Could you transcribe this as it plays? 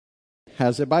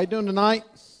How's everybody doing tonight?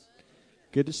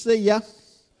 Good to see ya.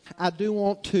 I do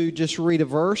want to just read a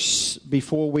verse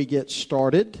before we get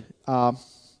started.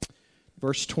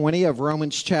 Verse 20 of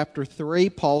Romans chapter 3,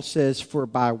 Paul says, "For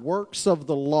by works of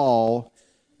the law,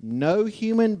 no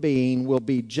human being will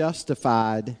be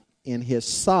justified in his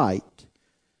sight,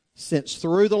 since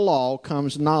through the law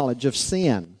comes knowledge of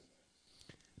sin.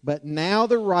 But now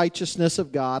the righteousness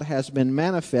of God has been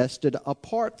manifested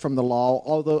apart from the law,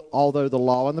 although the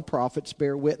law and the prophets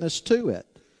bear witness to it.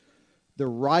 The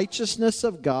righteousness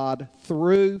of God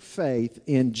through faith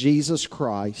in Jesus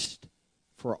Christ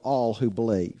for all who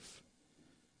believe.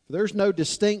 There's no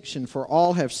distinction, for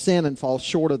all have sinned and fall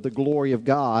short of the glory of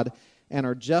God and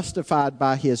are justified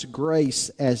by His grace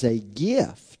as a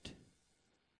gift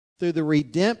through the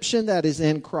redemption that is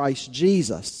in Christ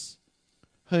Jesus,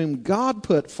 whom God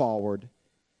put forward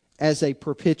as a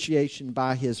propitiation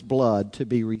by His blood to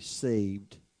be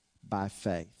received by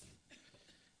faith."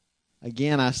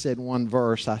 Again, I said one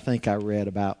verse. I think I read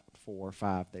about 4 or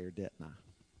 5 there, didn't I?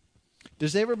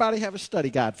 Does everybody have a study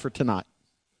guide for tonight?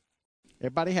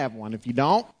 Everybody have one. If you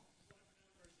don't,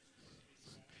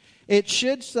 it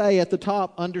should say at the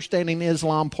top, Understanding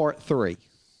Islam, Part 3.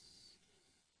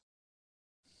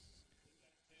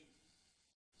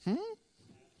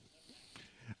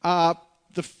 Let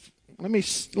me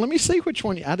see which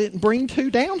one. I didn't bring 2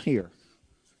 down here.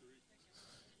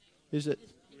 Is it?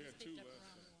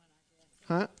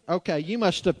 Huh? Okay, you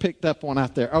must have picked up one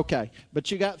out there. Okay, but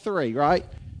you got 3, right?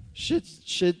 Should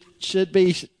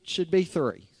be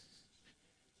 3.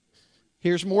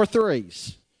 Here's more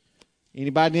 3s.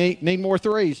 Anybody need more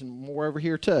 3s? And more over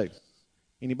here too.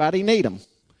 Anybody need them?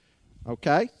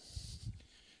 Okay.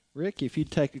 Rick, if you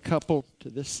take a couple to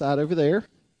this side over there.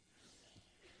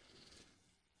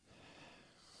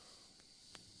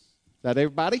 Is that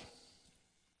everybody?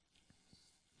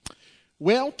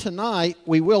 Well, tonight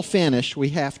we will finish. We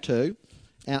have to.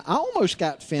 And I almost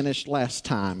got finished last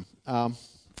time.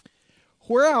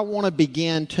 Where I want to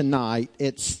begin tonight,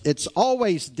 it's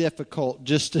always difficult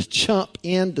just to jump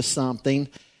into something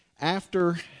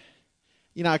after,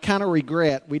 I kind of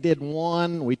regret. We did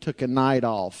 1, we took a night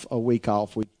off, a week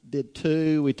off. We did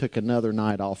 2, we took another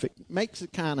night off. It makes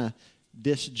it kind of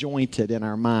disjointed in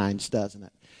our minds, doesn't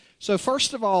it? So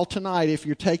first of all, tonight, if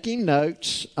you're taking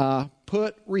notes,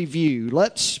 put review.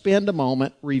 Let's spend a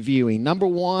moment reviewing. Number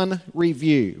 1,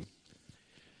 review.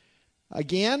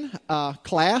 Again,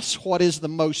 class, what is the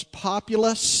most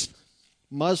populous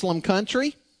Muslim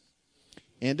country?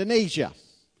 Indonesia.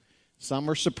 Some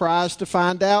are surprised to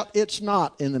find out it's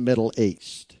not in the Middle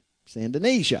East. It's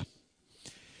Indonesia.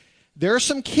 There are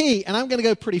some key, and I'm going to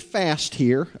go pretty fast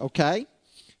here, okay?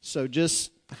 So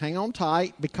just hang on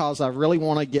tight because I really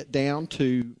want to get down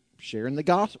to sharing the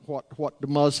gospel, what the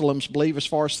Muslims believe as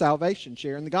far as salvation,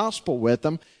 sharing the gospel with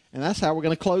them. And that's how we're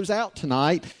going to close out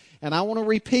tonight. And I want to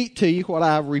repeat to you what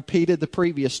I've repeated the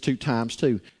previous 2 times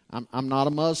too. I'm not a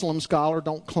Muslim scholar,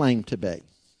 don't claim to be.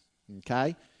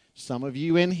 Okay? Some of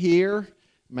you in here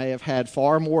may have had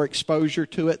far more exposure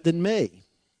to it than me.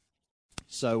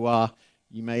 So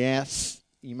you may ask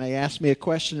me a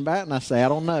question about it, and I say, I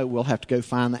don't know. We'll have to go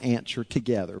find the answer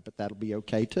together, but that'll be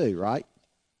okay too, right?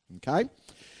 Okay?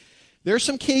 There's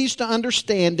some keys to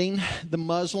understanding the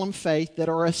Muslim faith that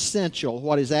are essential.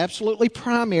 What is absolutely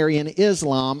primary in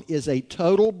Islam is a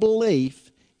total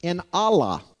belief in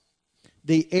Allah,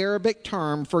 the Arabic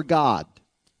term for God.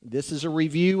 This is a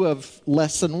review of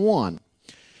lesson 1.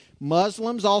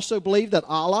 Muslims also believe that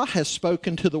Allah has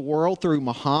spoken to the world through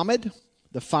Muhammad,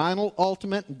 the final,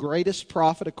 ultimate, and greatest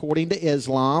prophet according to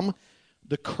Islam.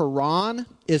 The Quran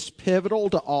is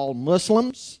pivotal to all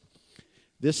Muslims.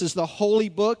 This is the holy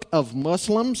book of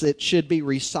Muslims. It should be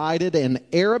recited in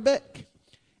Arabic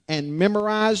and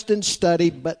memorized and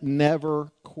studied, but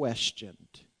never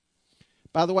questioned.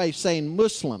 By the way, saying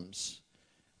Muslims,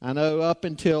 I know up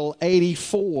until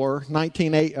around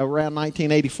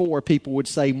 1984, people would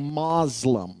say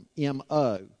Muslim,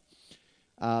 M-O.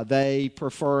 They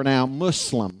prefer now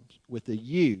Muslim with a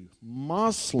U.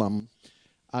 Muslim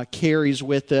carries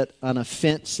with it an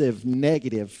offensive,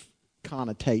 negative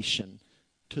connotation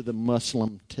to the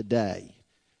Muslim today.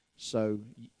 So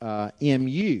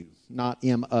M-U, not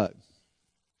M-O.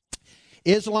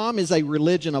 Islam is a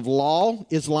religion of law.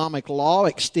 Islamic law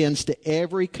extends to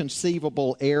every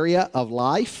conceivable area of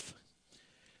life.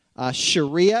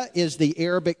 Sharia is the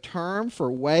Arabic term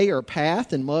for way or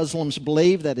path, and Muslims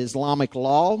believe that Islamic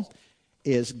law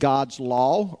is God's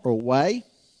law or way.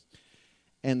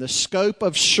 And the scope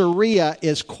of Sharia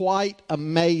is quite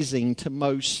amazing to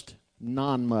most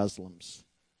non-Muslims.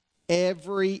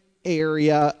 Every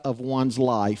area of one's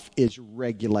life is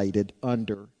regulated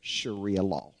under Sharia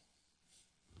law.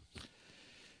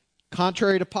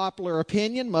 Contrary to popular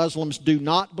opinion, Muslims do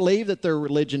not believe that their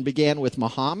religion began with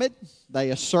Muhammad.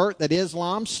 They assert that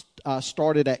Islam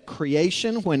started at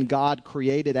creation when God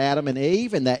created Adam and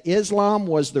Eve, and that Islam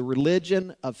was the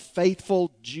religion of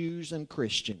faithful Jews and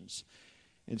Christians.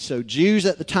 And so Jews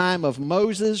at the time of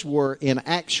Moses were in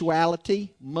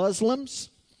actuality Muslims,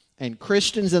 and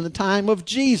Christians in the time of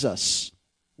Jesus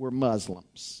were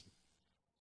Muslims.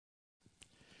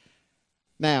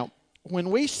 Now,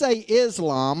 when we say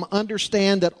Islam,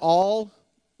 understand that all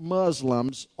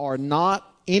Muslims are not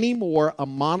any more a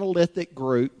monolithic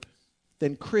group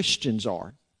than Christians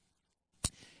are.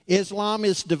 Islam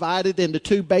is divided into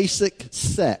two basic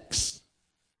sects,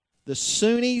 the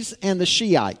Sunnis and the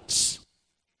Shiites.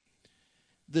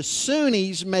 The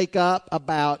Sunnis make up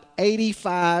about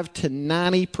 85 to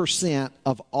 90%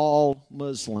 of all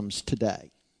Muslims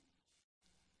today.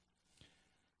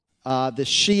 The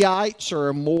Shiites are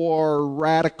a more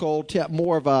radical,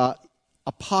 more of a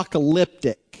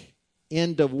apocalyptic,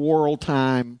 end of world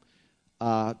time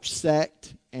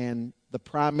sect, and the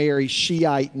primary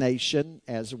Shiite nation,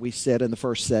 as we said in the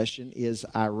first session, is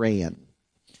Iran.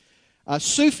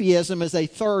 Sufism is a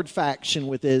third faction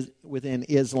within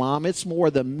Islam. It's more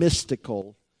the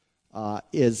mystical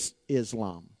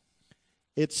Islam.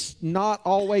 It's not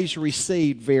always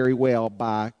received very well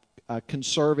by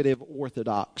conservative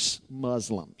Orthodox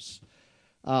Muslims.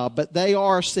 But they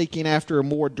are seeking after a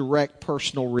more direct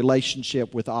personal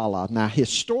relationship with Allah. Now,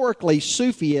 historically,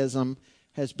 Sufism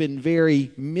has been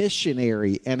very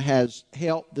missionary and has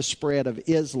helped the spread of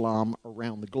Islam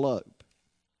around the globe.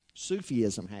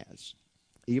 Sufism has.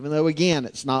 Even though, again,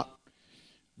 it's not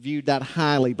viewed that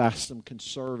highly by some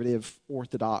conservative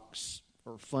Orthodox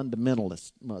or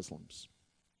fundamentalist Muslims.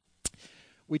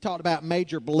 We talked about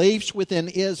major beliefs within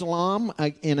Islam,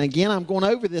 and again, I'm going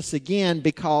over this again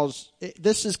because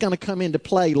this is going to come into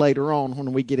play later on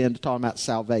when we get into talking about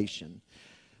salvation.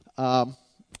 And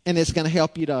it's going to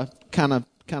help you to kind of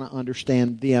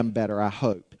understand them better, I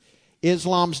hope.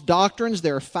 Islam's doctrines,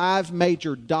 there are 5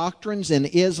 major doctrines in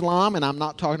Islam, and I'm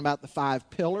not talking about the 5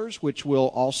 pillars, which we'll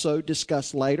also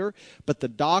discuss later, but the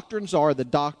doctrines are the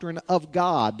doctrine of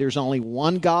God. There's only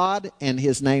one God, and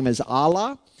His name is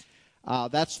Allah.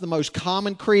 That's the most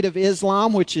common creed of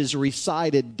Islam, which is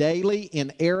recited daily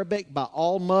in Arabic by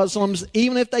all Muslims,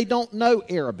 even if they don't know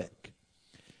Arabic.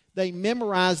 They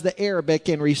memorize the Arabic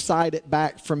and recite it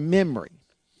back from memory.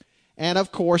 And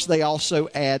of course, they also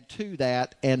add to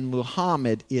that, and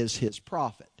Muhammad is his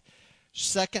prophet.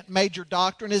 Second major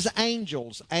doctrine is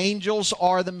angels. Angels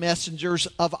are the messengers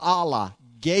of Allah.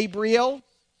 Gabriel,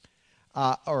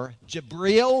 or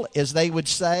Jibril, as they would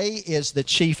say, is the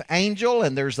chief angel,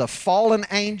 and there's a fallen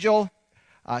angel,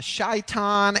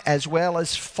 Shaitan, as well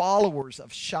as followers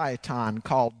of Shaitan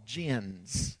called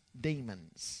jinns,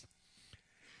 demons.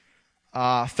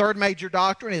 Third major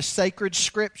doctrine is sacred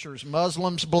scriptures.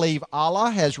 Muslims believe Allah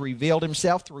has revealed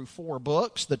Himself through 4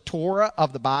 books, the Torah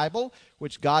of the Bible,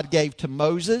 which God gave to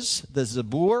Moses, the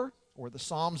Zabur, or the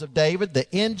Psalms of David, the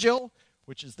Injil,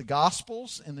 which is the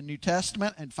Gospels in the New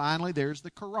Testament, and finally there's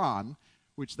the Quran,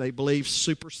 which they believe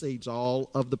supersedes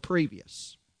all of the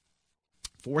previous.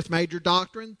 Fourth major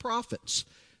doctrine, prophets.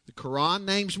 The Quran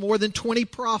names more than 20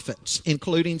 prophets,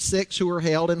 including 6 who are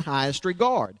held in highest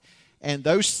regard. And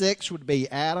those 6 would be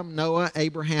Adam, Noah,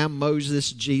 Abraham,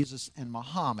 Moses, Jesus, and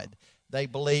Muhammad. They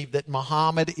believe that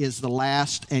Muhammad is the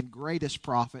last and greatest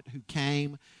prophet who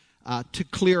came to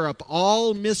clear up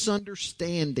all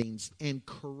misunderstandings and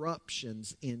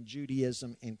corruptions in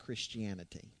Judaism and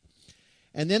Christianity.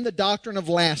 And then the doctrine of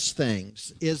last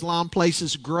things. Islam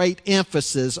places great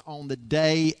emphasis on the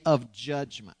day of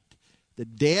judgment. The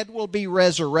dead will be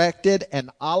resurrected, and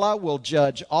Allah will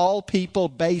judge all people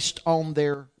based on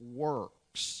their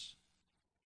works.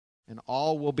 And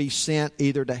all will be sent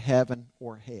either to heaven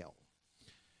or hell.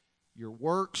 Your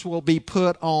works will be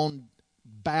put on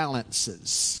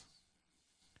balances.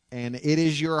 And it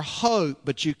is your hope,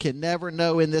 but you can never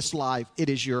know in this life, it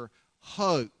is your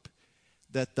hope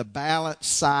that the balance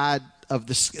side of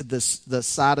the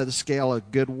side of the scale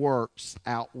of good works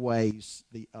outweighs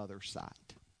the other side.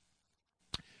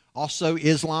 Also,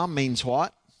 Islam means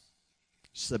what?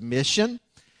 Submission.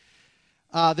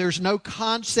 There's no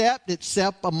concept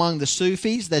except among the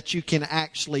Sufis that you can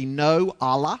actually know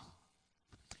Allah.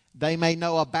 They may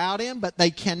know about Him, but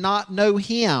they cannot know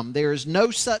Him. There is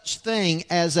no such thing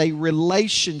as a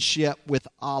relationship with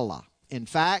Allah. In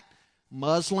fact,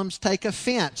 Muslims take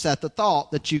offense at the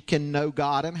thought that you can know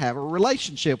God and have a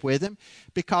relationship with Him,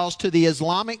 because to the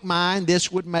Islamic mind,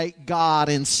 this would make God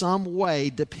in some way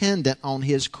dependent on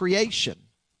His creation.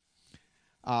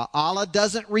 Allah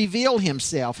doesn't reveal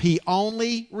Himself. He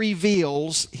only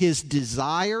reveals His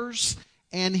desires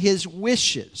and His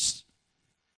wishes.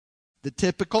 The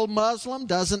typical Muslim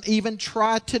doesn't even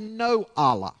try to know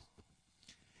Allah.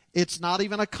 It's not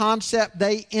even a concept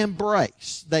they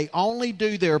embrace. They only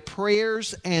do their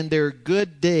prayers and their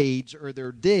good deeds or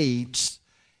their deeds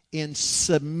in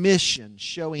submission,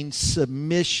 showing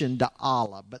submission to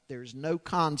Allah. But there's no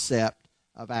concept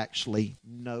of actually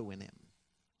knowing Him.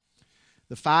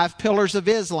 The 5 pillars of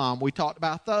Islam, we talked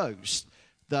about those.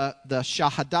 The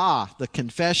Shahada, the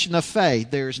confession of faith.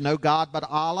 There is no God but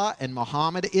Allah, and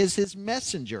Muhammad is His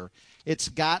messenger. It's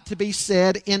got to be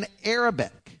said in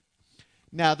Arabic.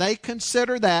 Now, they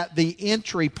consider that the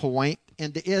entry point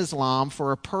into Islam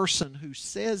for a person who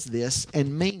says this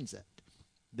and means it.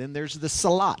 Then there's the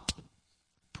Salat,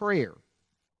 prayer.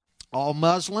 All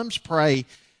Muslims pray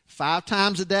 5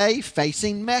 times a day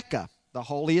facing Mecca, the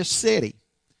holiest city.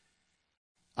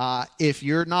 If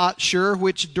you're not sure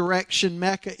which direction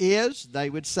Mecca is, they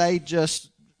would say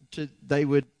they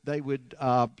would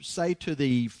say to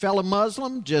the fellow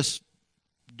Muslim, just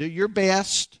do your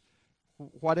best,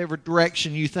 whatever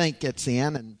direction you think it's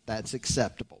in, and that's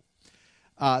acceptable.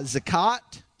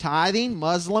 Zakat, tithing,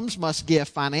 Muslims must give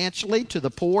financially to the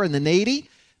poor and the needy.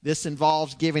 This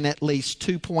involves giving at least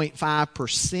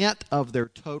 2.5% of their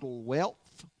total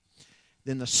wealth.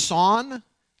 Then the Sawn,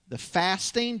 the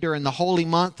fasting during the holy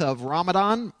month of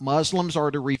Ramadan. Muslims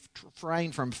are to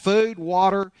refrain from food,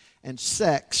 water, and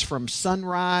sex from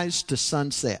sunrise to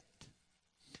sunset.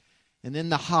 And then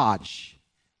the Hajj.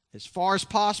 As far as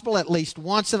possible, at least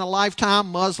once in a lifetime,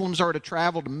 Muslims are to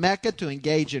travel to Mecca to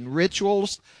engage in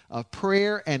rituals of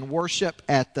prayer and worship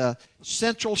at the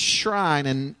central shrine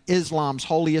in Islam's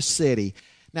holiest city.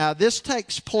 Now, this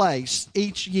takes place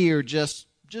each year just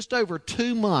over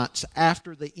 2 months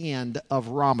after the end of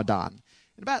Ramadan.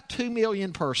 And about 2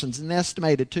 million persons, an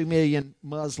estimated 2 million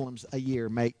Muslims a year,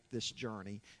 make this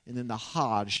journey. And then the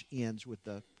Hajj ends with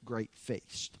the great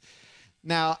feast.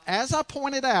 Now, as I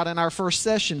pointed out in our first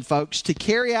session, folks, to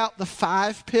carry out the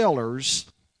 5 pillars,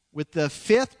 with the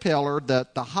 5th pillar,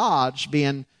 the Hajj,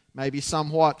 being maybe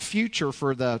somewhat future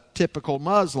for the typical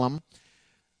Muslim,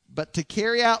 but to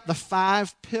carry out the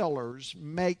 5 pillars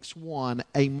makes one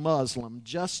a Muslim.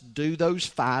 Just do those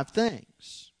 5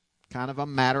 things. Kind of a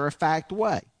matter-of-fact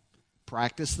way.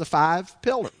 Practice the 5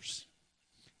 pillars.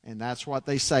 And that's what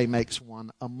they say makes one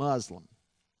a Muslim.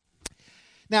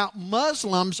 Now,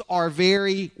 Muslims are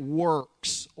very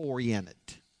works-oriented.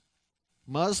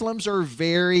 Muslims are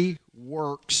very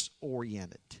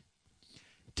works-oriented.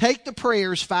 Take the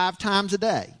prayers 5 times a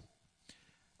day,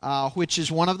 which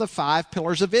is one of the 5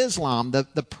 pillars of Islam.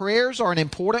 The prayers are an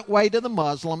important way to the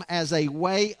Muslim as a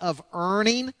way of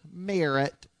earning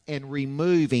merit and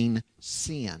removing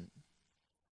sin.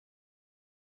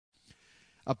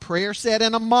 A prayer said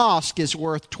in a mosque is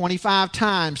worth 25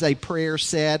 times a prayer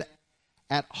said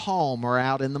at home or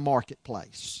out in the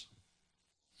marketplace.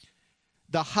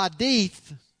 The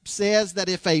hadith says that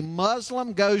if a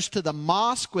Muslim goes to the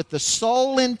mosque with the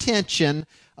sole intention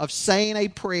of saying a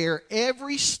prayer,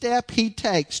 every step he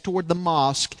takes toward the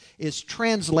mosque is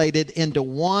translated into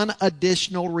 1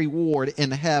 additional reward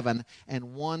in heaven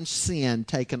and 1 sin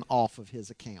taken off of his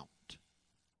account.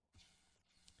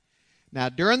 Now,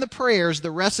 during the prayers,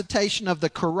 the recitation of the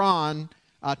Quran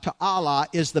to Allah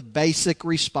is the basic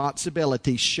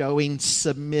responsibility, showing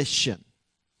submission.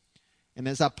 And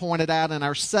as I pointed out in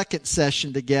our second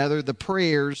session together, the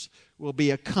prayers will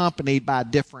be accompanied by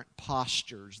different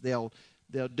postures. They'll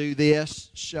do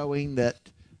this, showing that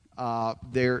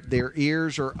their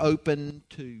ears are open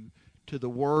to the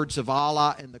words of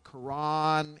Allah and the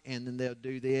Quran, and then they'll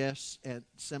do this, and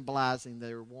symbolizing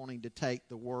they're wanting to take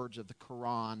the words of the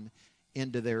Quran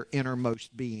into their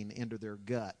innermost being, into their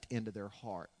gut, into their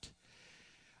heart.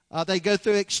 They go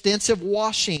through extensive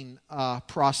washing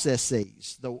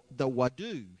processes. The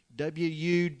wudu,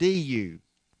 W-U-D-U,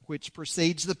 which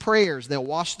precedes the prayers. They'll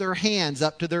wash their hands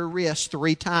up to their wrists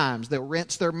 3 times. They'll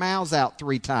rinse their mouths out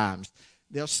 3 times.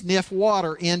 They'll sniff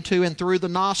water into and through the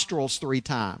nostrils 3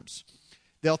 times.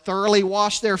 They'll thoroughly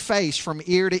wash their face from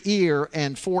ear to ear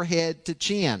and forehead to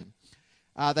chin.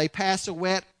 They pass a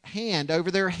wet hand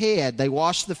over their head. They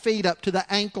wash the feet up to the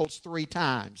ankles 3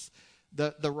 times.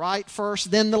 The right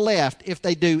first, then the left. If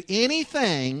they do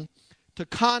anything to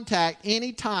contact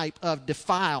any type of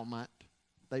defilement,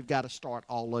 they've got to start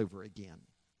all over again.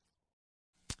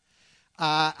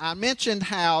 I mentioned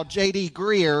how J.D.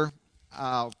 Greer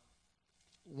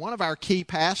one of our key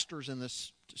pastors in the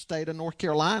state of North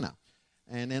Carolina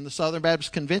and in the Southern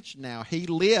Baptist Convention now. He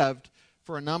lived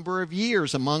for a number of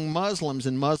years among Muslims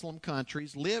in Muslim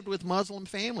countries, lived with Muslim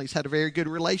families, had a very good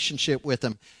relationship with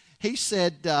them. He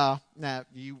said, now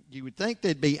you would think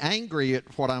they'd be angry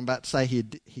at what I'm about to say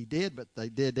he did, but they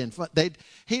did.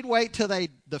 He'd wait till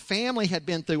the family had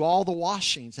been through all the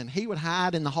washings, and he would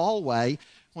hide in the hallway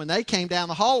when they came down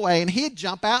the hallway, and he'd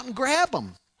jump out and grab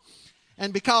them.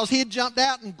 And because he had jumped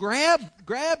out and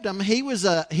grabbed them, he was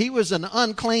an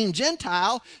unclean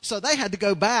Gentile, so they had to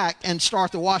go back and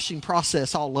start the washing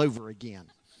process all over again.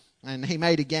 And he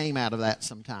made a game out of that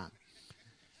sometime.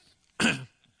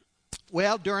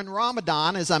 Well, during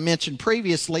Ramadan, as I mentioned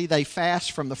previously, they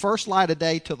fast from the first light of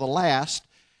day to the last.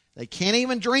 They can't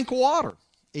even drink water,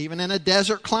 even in a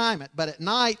desert climate. But at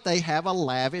night, they have a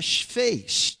lavish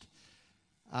feast.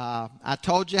 I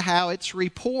told you how it's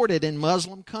reported in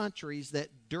Muslim countries that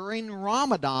during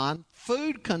Ramadan,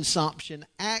 food consumption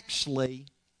actually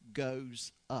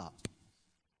goes up.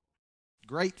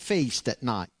 Great feast at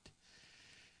night.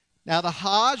 Now, the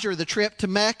Hajj, or the trip to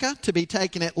Mecca, to be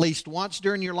taken at least once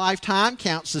during your lifetime,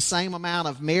 counts the same amount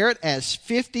of merit as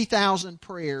 50,000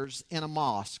 prayers in a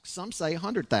mosque. Some say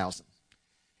 100,000.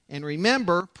 And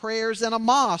remember, prayers in a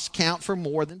mosque count for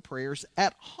more than prayers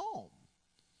at home.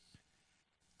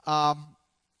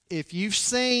 If you've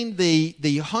seen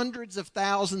the hundreds of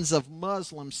thousands of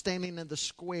Muslims standing in the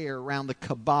square around the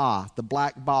Kaaba, the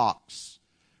black box,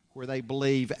 where they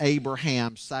believe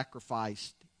Abraham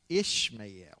sacrificed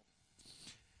Ishmael,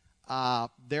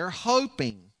 they're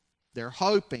hoping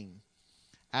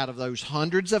out of those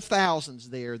hundreds of thousands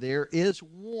there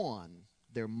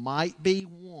might be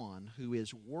one who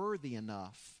is worthy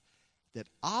enough that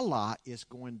Allah is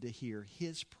going to hear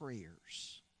his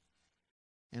prayers.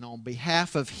 And on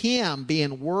behalf of him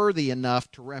being worthy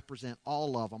enough to represent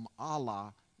all of them,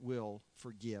 Allah will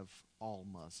forgive all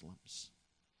Muslims.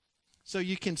 So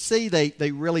you can see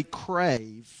they really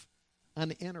crave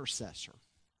an intercessor.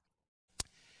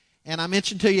 And I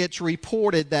mentioned to you, it's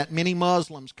reported that many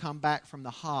Muslims come back from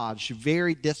the Hajj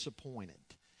very disappointed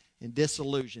and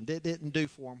disillusioned. It didn't do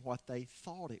for them what they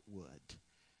thought it would.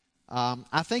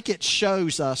 I think it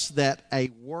shows us that a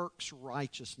works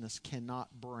righteousness cannot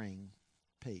bring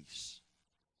peace.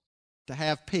 To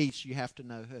have peace, you have to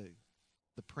know who?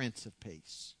 The Prince of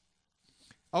Peace.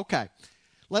 Okay,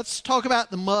 let's talk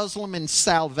about the Muslim and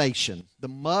salvation. The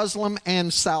Muslim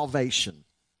and salvation.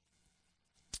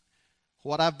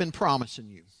 What I've been promising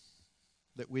you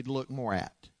that we'd look more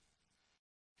at.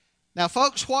 Now,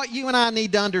 folks, what you and I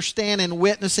need to understand in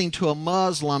witnessing to a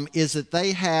Muslim is that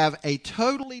they have a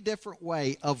totally different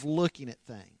way of looking at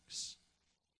things.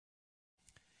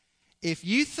 If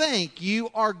you think you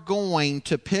are going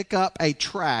to pick up a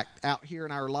tract out here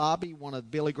in our lobby, one of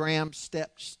Billy Graham's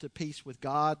Steps to Peace with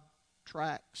God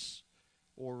tracts,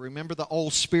 or remember the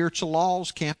old spiritual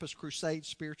laws, Campus Crusade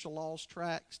spiritual laws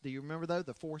tracts? Do you remember those,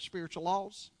 the 4 spiritual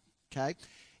laws? Okay.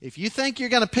 If you think you're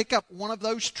going to pick up one of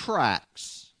those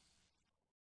tracts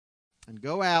and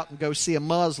go out and go see a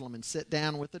Muslim and sit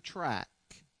down with a tract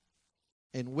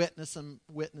and witness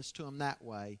to them that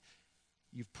way,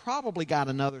 you've probably got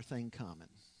another thing coming.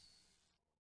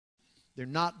 They're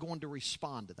not going to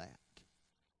respond to that.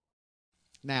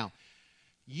 Now,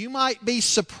 you might be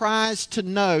surprised to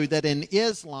know that in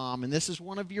Islam, and this is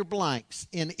one of your blanks,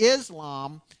 in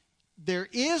Islam, there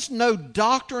is no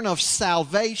doctrine of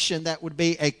salvation that would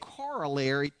be a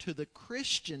corollary to the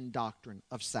Christian doctrine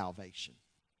of salvation.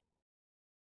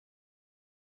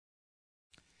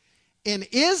 In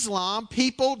Islam,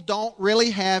 people don't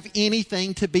really have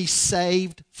anything to be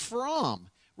saved from.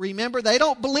 Remember, they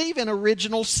don't believe in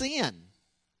original sin.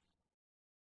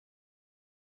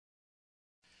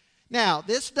 Now,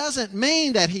 this doesn't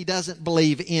mean that he doesn't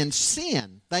believe in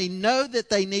sin. They know that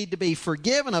they need to be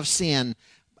forgiven of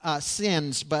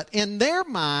sins, but in their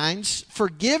minds,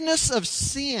 forgiveness of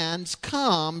sins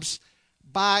comes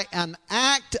by an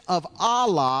act of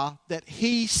Allah that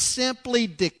he simply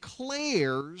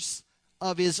declares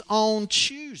of his own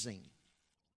choosing.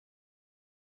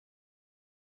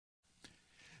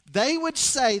 They would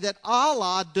say that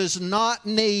Allah does not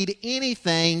need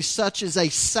anything such as a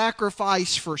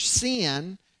sacrifice for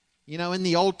sin. You know, in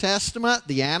the Old Testament,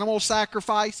 the animal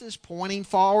sacrifices pointing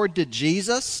forward to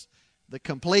Jesus, the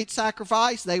complete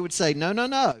sacrifice, they would say, no, no,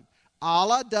 no.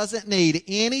 Allah doesn't need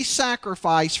any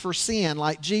sacrifice for sin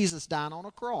like Jesus dying on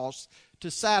a cross to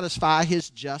satisfy his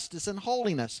justice and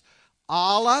holiness.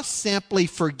 Allah simply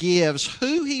forgives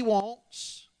who he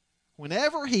wants,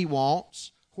 whenever he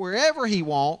wants, wherever he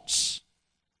wants,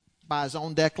 by his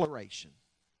own declaration.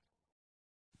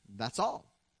 That's all.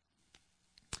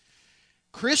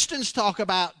 Christians talk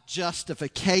about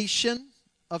justification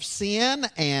of sin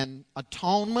and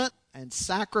atonement and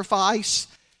sacrifice.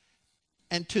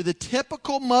 And to the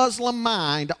typical Muslim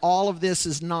mind, all of this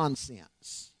is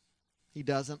nonsense. He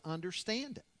doesn't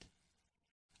understand it.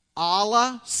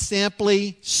 Allah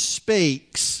simply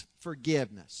speaks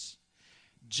forgiveness.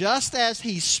 Just as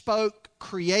He spoke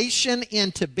creation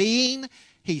into being,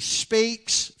 He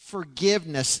speaks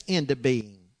forgiveness into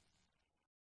being.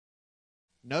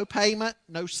 No payment,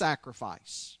 no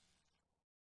sacrifice.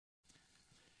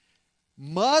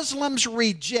 Muslims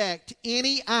reject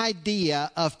any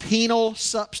idea of penal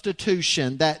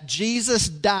substitution, that Jesus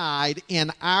died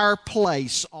in our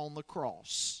place on the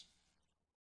cross.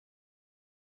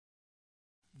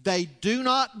 They do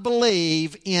not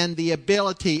believe in the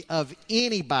ability of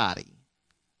anybody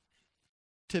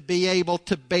to be able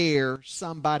to bear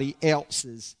somebody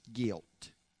else's guilt.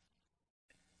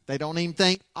 They don't even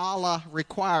think Allah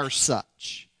requires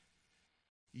such.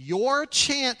 Your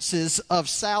chances of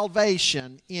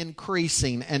salvation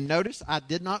increasing, and notice I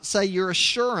did not say your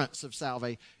assurance of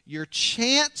salvation, your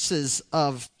chances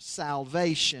of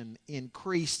salvation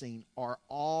increasing are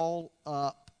all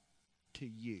up to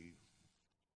you.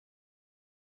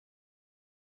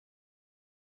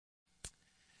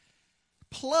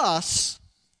 Plus,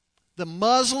 the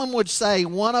Muslim would say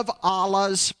one of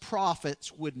Allah's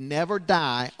prophets would never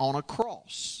die on a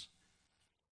cross.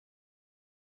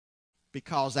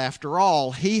 Because after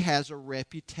all, he has a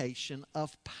reputation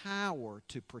of power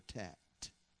to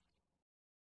protect.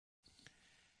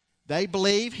 They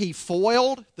believe he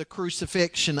foiled the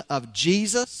crucifixion of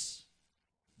Jesus.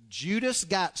 Judas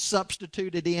got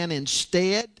substituted in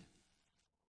instead.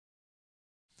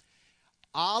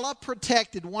 Allah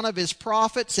protected one of his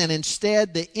prophets, and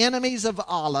instead the enemies of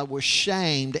Allah were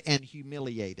shamed and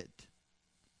humiliated.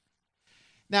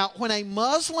 Now, when a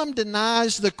Muslim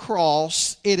denies the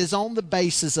cross, it is on the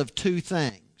basis of two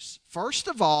things. First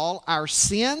of all, our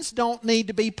sins don't need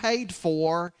to be paid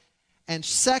for. And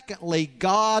secondly,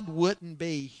 God wouldn't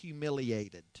be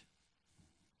humiliated.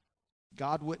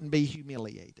 God wouldn't be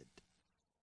humiliated.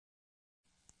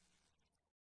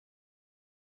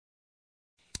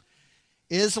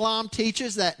 Islam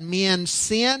teaches that men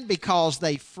sin because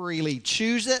they freely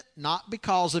choose it, not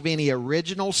because of any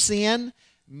original sin.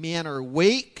 Men are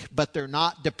weak, but they're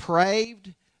not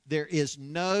depraved. There is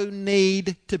no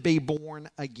need to be born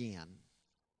again.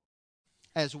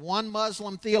 As one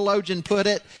Muslim theologian put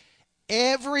it,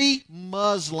 every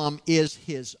Muslim is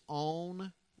his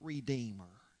own redeemer.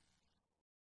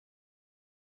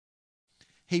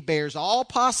 He bears all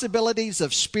possibilities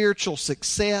of spiritual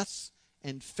success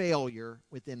and failure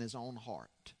within his own heart.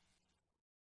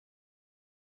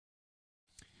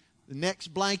 The next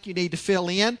blank you need to fill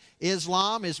in,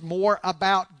 Islam is more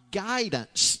about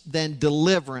guidance than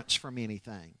deliverance from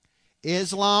anything.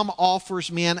 Islam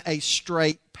offers men a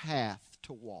straight path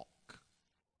to walk.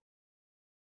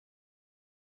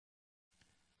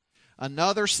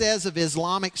 Another says of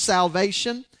Islamic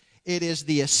salvation, it is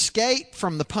the escape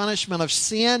from the punishment of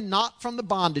sin, not from the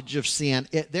bondage of sin.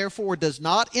 It therefore does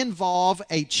not involve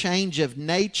a change of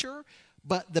nature,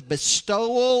 but the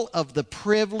bestowal of the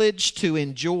privilege to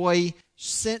enjoy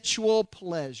sensual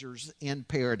pleasures in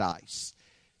paradise.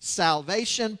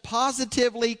 Salvation,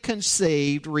 positively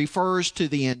conceived, refers to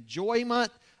the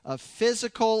enjoyment of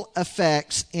physical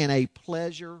effects in a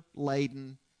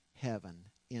pleasure-laden heaven.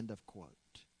 End of quote.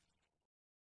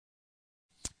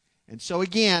 And so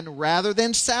again, rather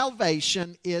than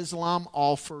salvation, Islam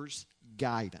offers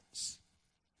guidance.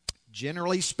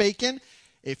 Generally speaking,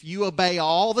 if you obey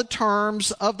all the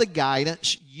terms of the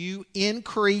guidance, you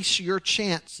increase your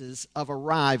chances of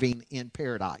arriving in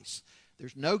paradise.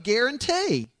 There's no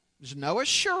guarantee. There's no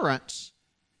assurance.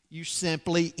 You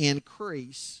simply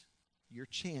increase your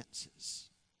chances.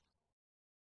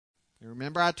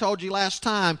 Remember, I told you last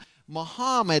time,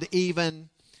 Muhammad even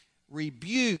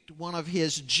rebuked one of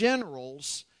his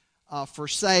generals for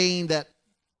saying that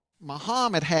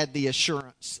Muhammad had the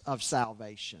assurance of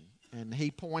salvation. And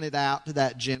he pointed out to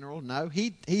that general, no, he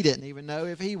didn't even know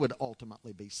if he would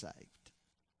ultimately be saved.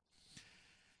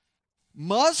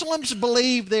 Muslims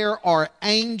believe there are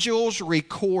angels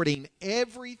recording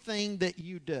everything that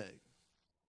you do.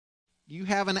 You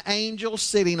have an angel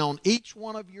sitting on each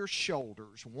one of your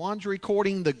shoulders. One's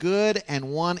recording the good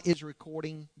and one is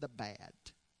recording the bad.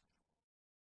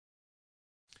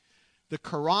 The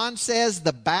Quran says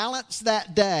the balance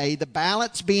that day, the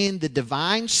balance being the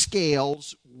divine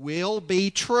scales, will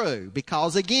be true.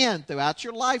 Because again, throughout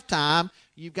your lifetime,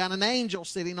 You've got an angel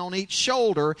sitting on each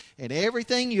shoulder, and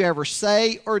everything you ever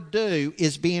say or do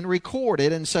is being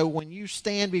recorded. And so when you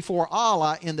stand before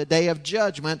Allah in the day of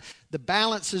judgment, the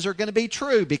balances are going to be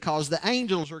true because the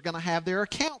angels are going to have their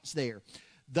accounts there.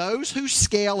 Those whose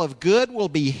scale of good will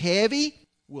be heavy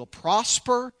will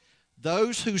prosper.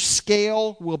 Those whose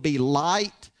scale will be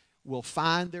light will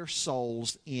find their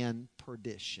souls in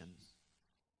perdition.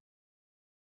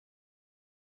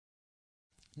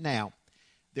 Now,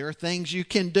 there are things you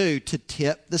can do to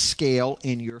tip the scale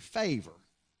in your favor.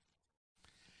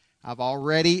 I've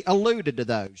already alluded to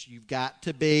those. You've got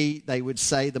to be, they would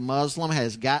say the Muslim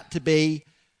has got to be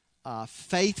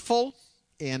faithful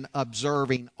in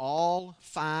observing all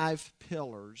 5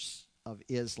 pillars of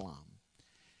Islam.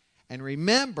 And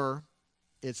remember,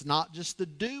 it's not just the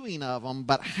doing of them,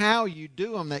 but how you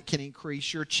do them that can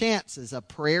increase your chances. A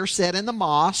prayer said in the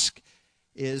mosque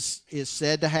is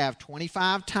said to have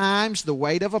 25 times the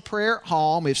weight of a prayer at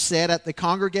home. If said at the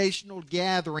congregational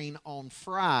gathering on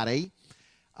Friday,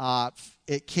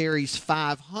 it carries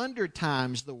 500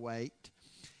 times the weight.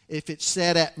 If it's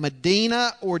said at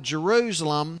Medina or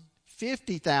Jerusalem,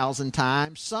 50,000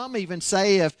 times. Some even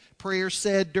say if prayers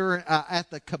said during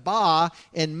at the Kaaba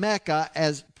in Mecca,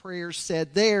 as prayers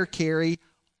said there, carry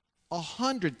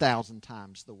 100,000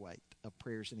 times the weight of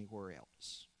prayers anywhere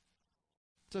else.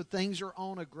 So things are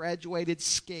on a graduated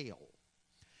scale.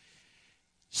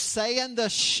 Saying the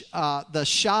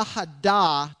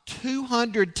Shahada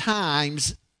 200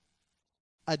 times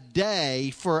a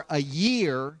day for a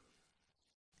year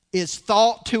is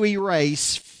thought to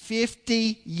erase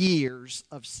 50 years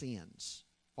of sins.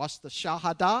 What's the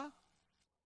Shahada?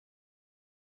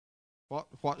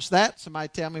 What's that? Somebody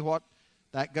tell me what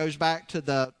that goes back to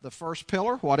the first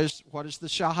pillar. What is the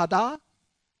Shahada?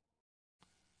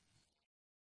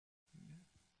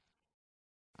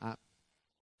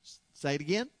 Say it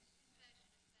again.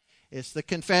 It's the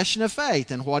confession of faith.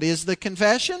 And what is the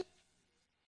confession?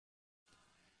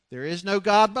 There is no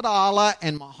God but Allah,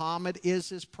 and Muhammad is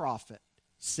his prophet.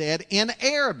 Said in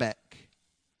Arabic,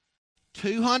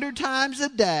 200 times a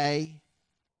day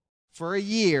for a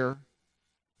year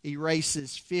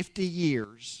erases 50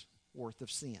 years worth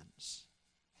of sins.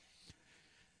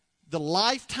 The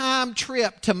lifetime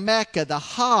trip to Mecca, the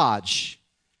Hajj,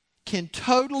 can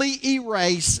totally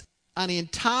erase an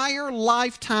entire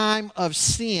lifetime of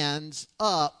sins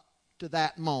up to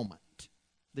that moment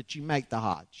that you make the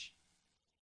Hajj.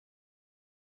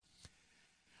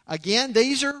 Again,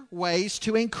 these are ways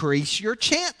to increase your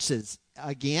chances.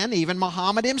 Again, even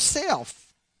Muhammad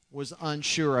himself was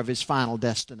unsure of his final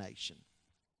destination.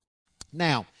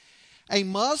 Now, a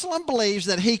Muslim believes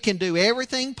that he can do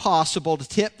everything possible to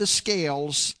tip the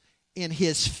scales in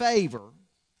his favor.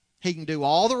 He can do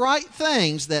all the right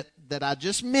things that I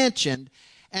just mentioned,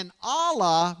 and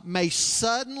Allah may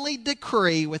suddenly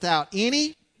decree without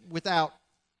any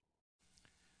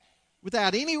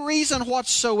reason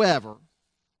whatsoever.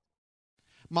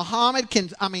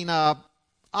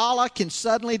 Allah can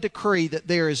suddenly decree that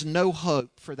there is no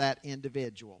hope for that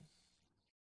individual.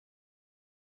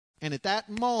 And at that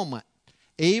moment,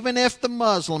 even if the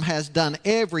Muslim has done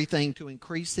everything to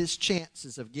increase his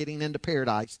chances of getting into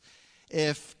paradise,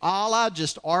 if Allah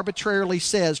just arbitrarily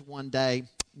says one day,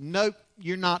 nope,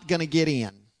 you're not going to get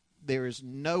in, there is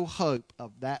no hope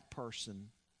of that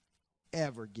person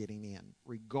ever getting in,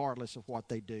 regardless of what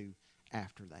they do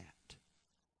after that.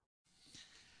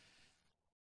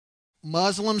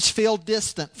 Muslims feel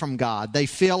distant from God. They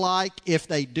feel like if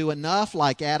they do enough,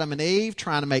 like Adam and Eve,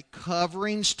 trying to make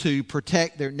coverings to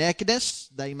protect their nakedness,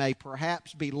 they may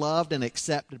perhaps be loved and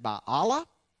accepted by Allah.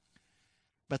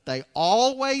 But they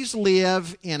always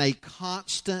live in a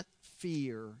constant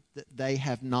fear that they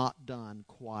have not done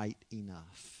quite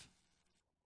enough.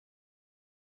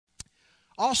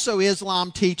 Also,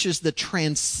 Islam teaches the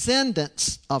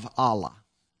transcendence of Allah,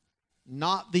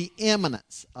 not the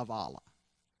immanence of Allah.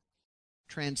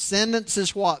 Transcendence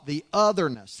is what? The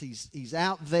otherness. He's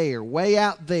out there, way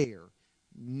out there,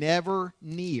 never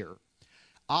near.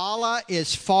 Allah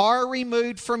is far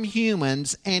removed from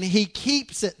humans, and He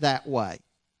keeps it that way.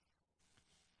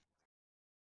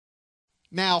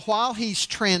 Now, while He's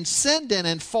transcendent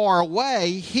and far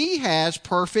away, He has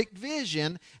perfect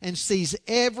vision and sees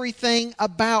everything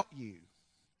about you.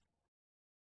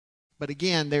 But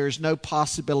again, there is no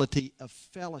possibility of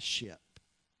fellowship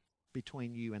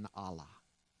between you and Allah.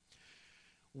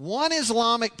 One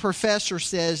Islamic professor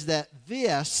says that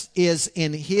this is,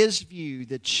 in his view,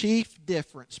 the chief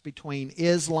difference between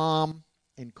Islam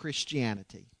and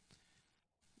Christianity.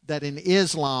 That in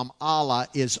Islam, Allah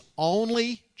is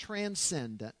only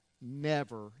transcendent,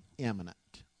 never immanent.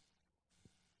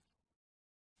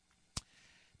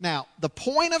 Now, the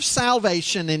point of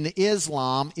salvation in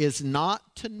Islam is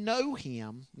not to know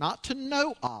Him, not to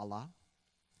know Allah,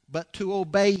 but to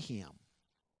obey Him.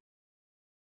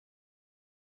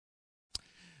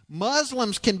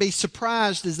 Muslims can be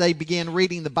surprised as they begin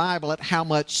reading the Bible at how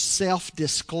much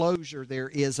self-disclosure there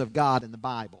is of God in the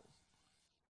Bible.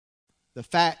 The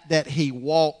fact that He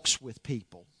walks with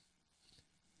people.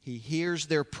 He hears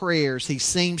their prayers. He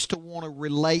seems to want to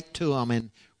relate to them and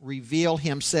reveal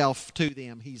Himself to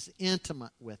them. He's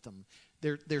intimate with them.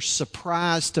 They're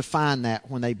surprised to find that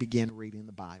when they begin reading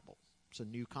the Bible. It's a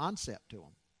new concept to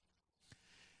them.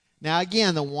 Now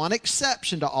again, the one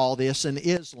exception to all this in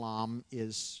Islam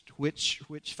is which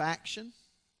faction?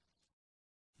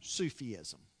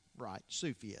 Sufism. Right,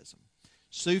 Sufism.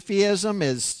 Sufism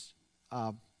is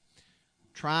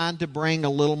trying to bring a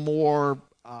little more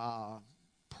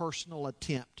personal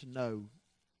attempt to know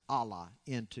Allah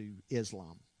into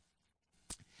Islam.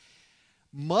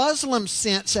 Muslims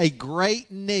sense a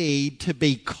great need to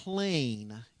be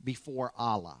clean before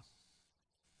Allah.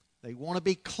 They want to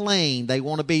be clean. They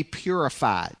want to be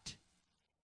purified.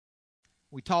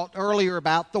 We talked earlier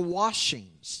about the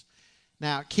washings.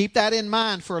 Now, keep that in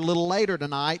mind for a little later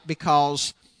tonight,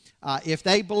 because if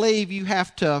they believe you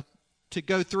have to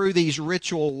go through these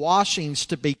ritual washings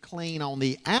to be clean on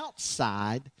the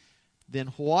outside, then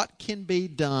what can be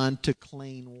done to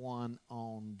clean one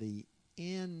on the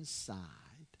inside?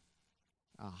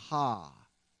 Aha.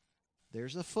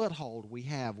 There's a foothold we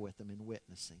have with them in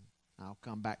witnessing. I'll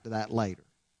come back to that later.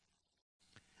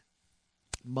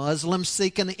 Muslims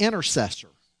seek an intercessor.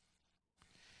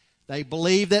 They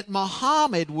believe that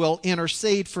Muhammad will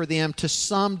intercede for them to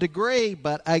some degree,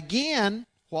 but again,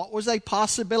 what was a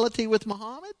possibility with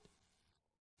Muhammad?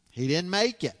 He didn't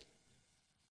make it.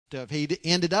 So if he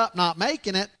ended up not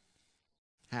making it,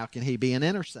 how can he be an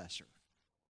intercessor?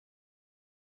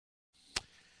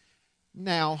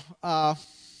 Now,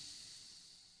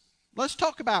 let's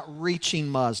talk about reaching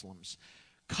Muslims.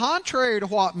 Contrary to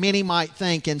what many might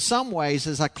think, in some ways,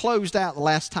 as I closed out the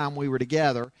last time we were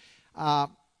together,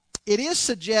 it is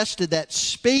suggested that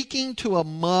speaking to a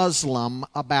Muslim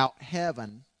about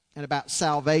heaven and about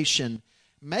salvation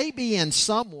may be in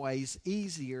some ways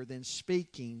easier than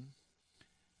speaking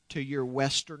to your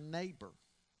Western neighbor.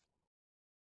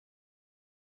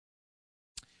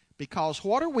 Because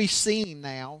what are we seeing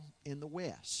now in the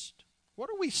West? What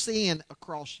are we seeing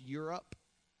across Europe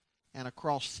and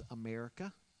across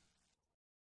America?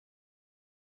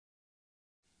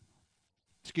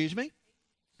 Excuse me?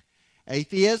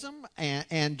 Atheism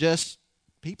and just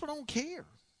people don't care.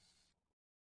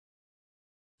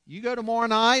 You go tomorrow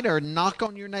night or knock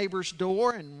on your neighbor's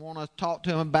door and want to talk to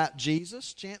him about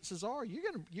Jesus, chances are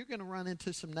you're going to run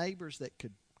into some neighbors that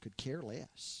could care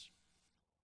less.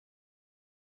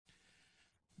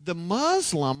 The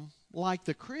Muslim, like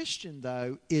the Christian,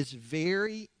 though, is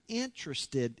very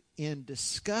interested in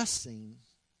discussing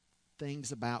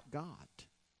things about God.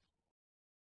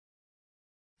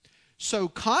 So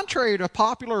contrary to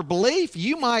popular belief,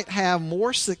 you might have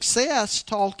more success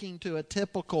talking to a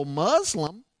typical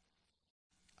Muslim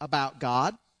about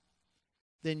God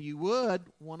than you would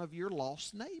one of your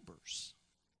lost neighbors.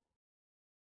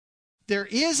 There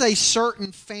is a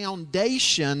certain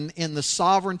foundation in the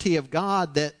sovereignty of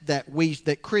God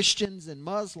that Christians and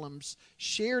Muslims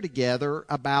share together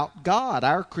about God.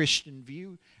 Our Christian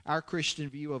view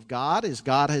of God is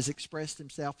God has expressed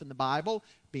Himself in the Bible,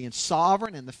 being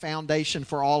sovereign and the foundation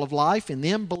for all of life, and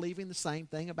them believing the same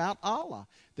thing about Allah.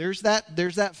 There's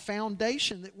that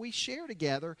foundation that we share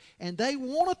together, and they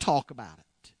want to talk about it.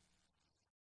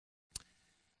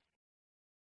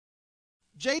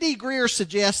 J.D. Greer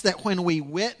suggests that when we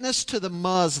witness to the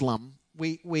Muslim,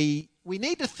 we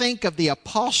need to think of the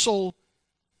Apostle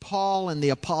Paul and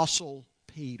the Apostle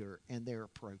Peter and their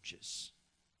approaches.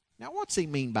 Now, what's he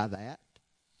mean by that?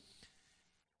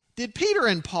 Did Peter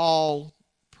and Paul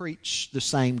preach the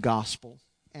same gospel?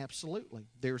 Absolutely.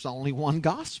 There's only one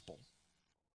gospel.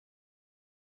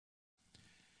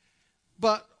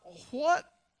 But what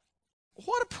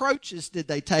approaches did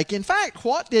they take? In fact,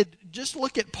 just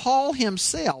look at Paul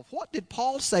himself. What did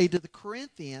Paul say to the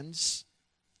Corinthians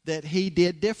that he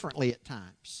did differently at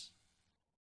times?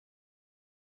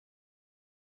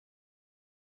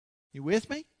 You with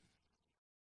me?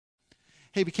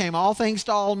 He became all things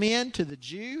to all men. To the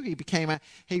Jew,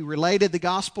 he related the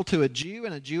gospel to a Jew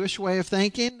in a Jewish way of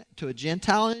thinking, to a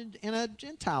Gentile in a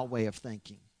Gentile way of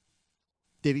thinking.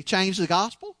 Did he change the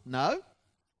gospel? No.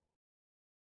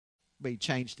 But he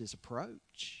changed his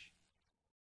approach.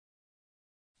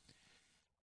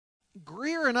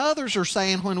 Greer and others are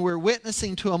saying when we're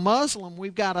witnessing to a Muslim,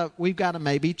 we've got to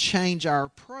maybe change our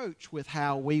approach with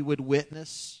how we would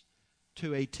witness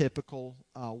to a typical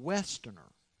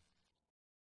Westerner.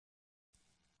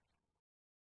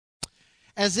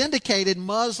 As indicated,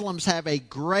 Muslims have a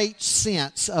great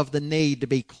sense of the need to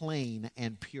be clean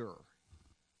and pure.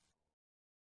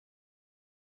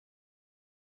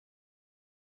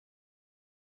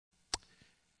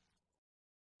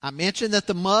 I mentioned that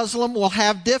the Muslim will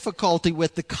have difficulty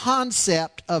with the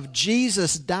concept of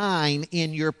Jesus dying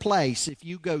in your place if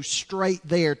you go straight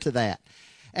there to that.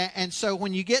 And so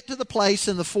when you get to the place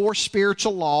in the 4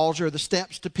 spiritual laws or the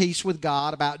steps to peace with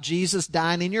God about Jesus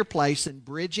dying in your place and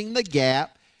bridging the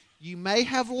gap, you may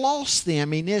have lost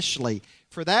them initially.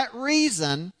 For that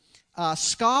reason,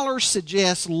 scholars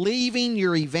suggest leaving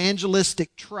your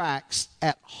evangelistic tracts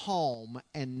at home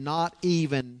and not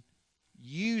even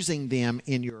using them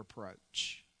in your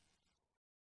approach.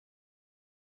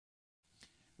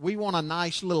 We want a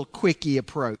nice little quickie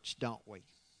approach, don't we?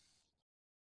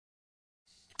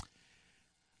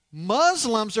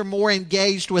 Muslims are more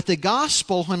engaged with the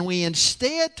gospel when we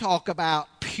instead talk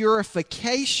about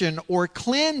purification or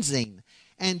cleansing.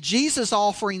 And Jesus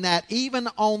offering that even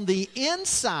on the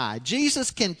inside.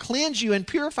 Jesus can cleanse you and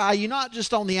purify you not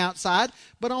just on the outside,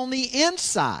 but on the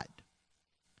inside.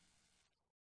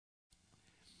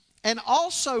 And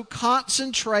also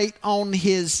concentrate on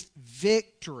His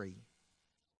victory.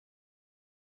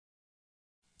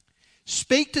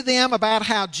 Speak to them about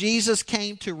how Jesus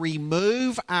came to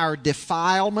remove our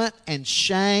defilement and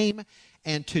shame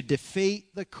and to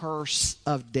defeat the curse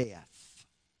of death.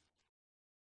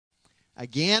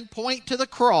 Again, point to the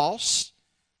cross.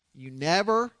 You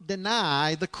never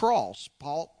deny the cross.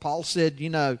 Paul said,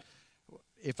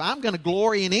 if I'm going to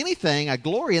glory in anything, I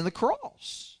glory in the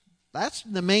cross. That's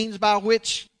the means by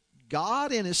which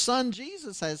God and His Son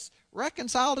Jesus has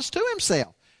reconciled us to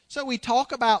Himself. So we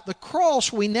talk about the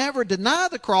cross. We never deny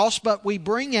the cross, but we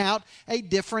bring out a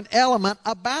different element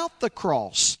about the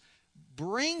cross.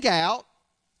 Bring out,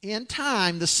 in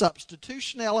time, the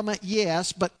substitution element,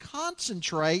 yes, but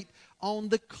concentrate on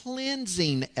the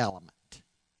cleansing element.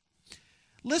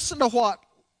 Listen to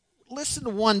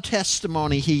one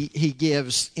testimony he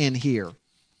gives in here.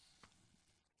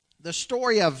 The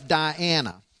story of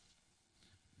Diana.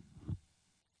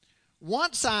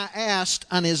 Once I asked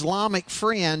an Islamic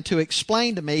friend to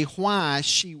explain to me why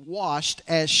she washed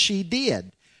as she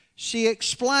did. She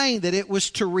explained that it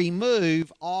was to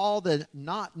remove all the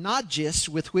najis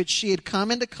with which she had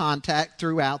come into contact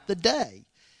throughout the day.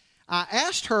 I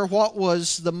asked her what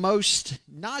was the most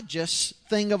najis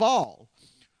thing of all.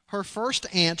 Her first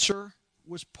answer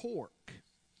was pork.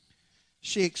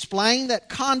 She explained that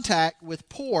contact with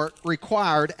pork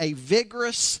required a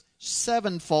vigorous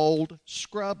 7-fold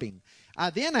scrubbing.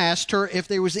 I then asked her if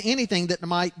there was anything that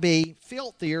might be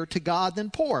filthier to God than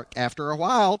pork. After a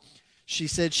while, she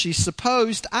said she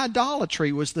supposed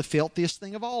idolatry was the filthiest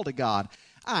thing of all to God.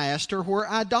 I asked her where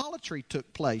idolatry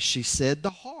took place. She said the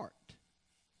heart.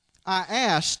 I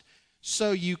asked,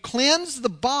 so you cleanse the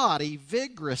body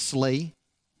vigorously,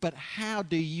 but how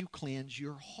do you cleanse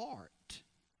your heart?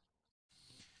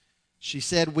 She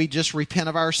said, we just repent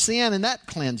of our sin and that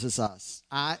cleanses us.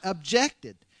 I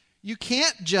objected. You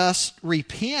can't just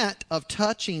repent of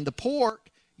touching the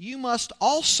pork. You must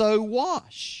also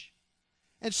wash.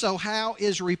 And so how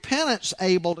is repentance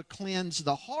able to cleanse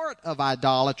the heart of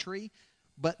idolatry,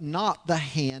 but not the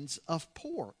hands of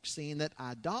pork, seeing that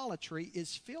idolatry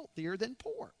is filthier than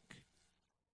pork?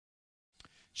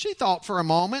 She thought for a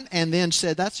moment and then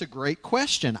said, that's a great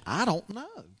question. I don't know.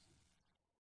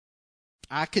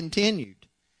 I continued.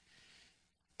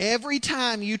 Every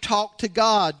time you talk to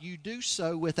God, you do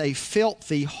so with a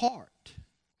filthy heart.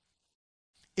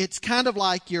 It's kind of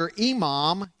like your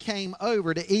imam came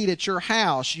over to eat at your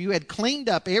house. You had cleaned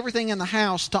up everything in the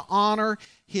house to honor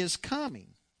his coming.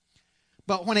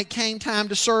 But when it came time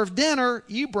to serve dinner,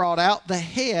 you brought out the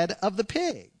head of the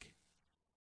pig.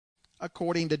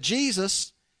 According to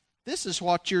Jesus, this is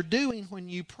what you're doing when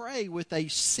you pray with a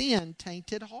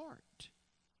sin-tainted heart.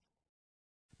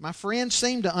 My friend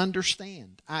seemed to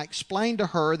understand. I explained to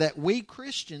her that we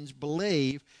Christians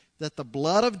believe that the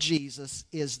blood of Jesus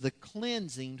is the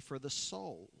cleansing for the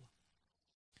soul.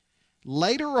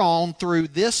 Later on, through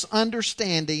this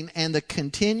understanding and the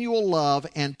continual love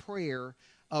and prayer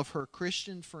of her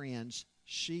Christian friends,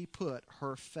 she put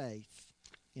her faith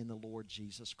in the Lord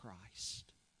Jesus Christ.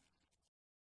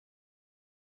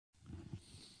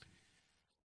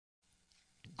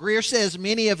 Greer says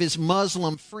many of his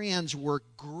Muslim friends were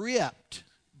gripped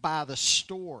by the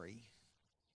story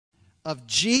of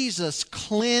Jesus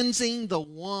cleansing the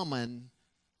woman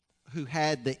who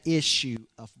had the issue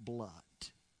of blood.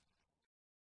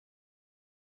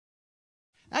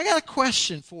 I got a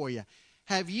question for you.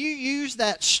 Have you used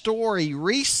that story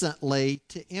recently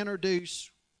to introduce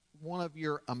one of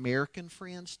your American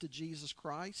friends to Jesus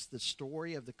Christ? The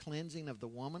story of the cleansing of the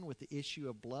woman with the issue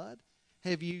of blood?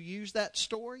 Have you used that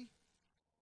story?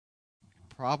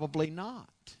 Probably not.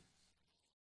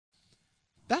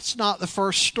 That's not the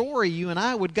first story you and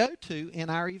I would go to in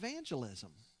our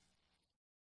evangelism.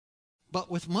 But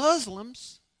with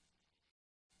Muslims,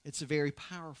 it's a very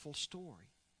powerful story.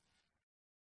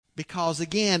 Because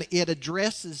again, it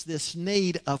addresses this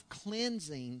need of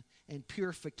cleansing and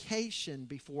purification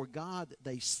before God that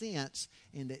they sense,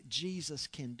 and that Jesus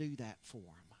can do that for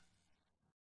them.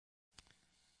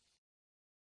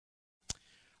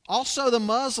 Also, the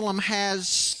Muslim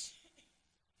has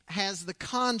the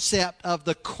concept of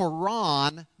the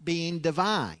Quran being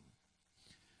divine.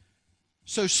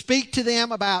 So speak to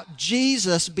them about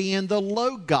Jesus being the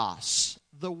Logos,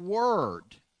 the Word,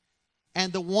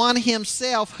 and the one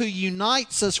Himself who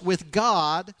unites us with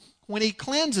God when He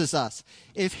cleanses us.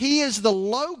 If He is the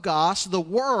Logos, the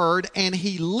Word, and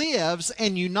He lives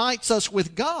and unites us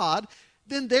with God,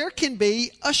 then there can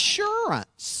be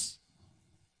assurance.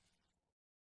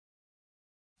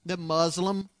 The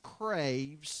Muslim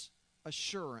craves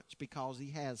assurance because he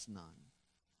has none.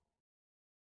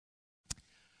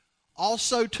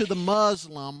 Also, to the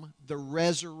Muslim, the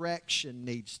resurrection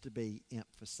needs to be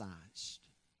emphasized.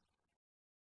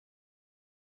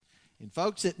 And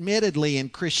folks, admittedly, in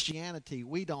Christianity,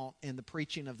 in the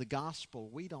preaching of the gospel,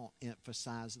 we don't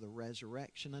emphasize the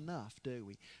resurrection enough, do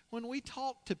we? When we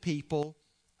talk to people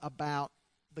about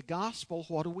the gospel,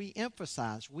 what do we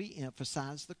emphasize? We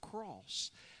emphasize the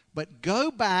cross. But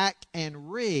go back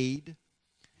and read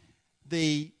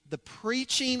the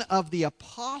preaching of the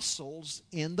apostles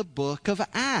in the book of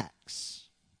Acts.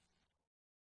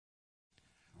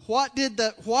 What did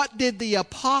the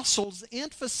apostles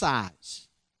emphasize?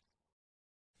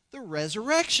 The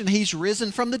resurrection. He's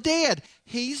risen from the dead.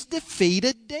 He's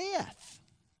defeated death.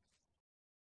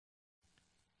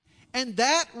 And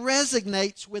that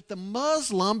resonates with the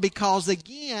Muslim because,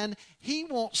 again, he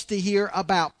wants to hear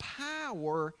about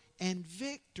power and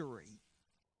victory.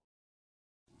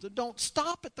 So don't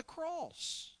stop at the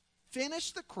cross.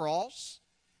 Finish the cross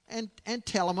and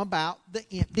tell them about the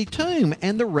empty tomb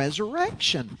and the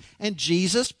resurrection and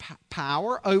Jesus'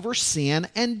 power over sin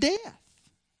and death.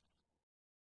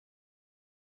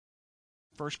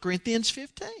 1 Corinthians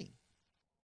 15.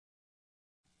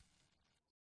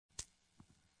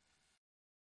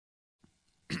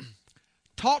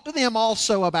 Talk to them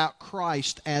also about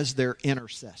Christ as their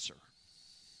intercessor.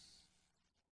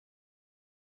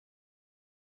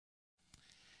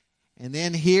 And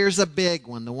then here's a big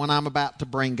one, the one I'm about to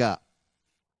bring up.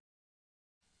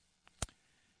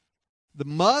 The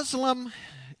Muslim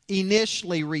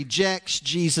initially rejects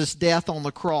Jesus' death on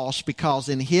the cross because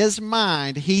in his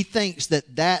mind he thinks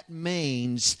that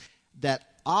means that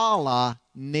Allah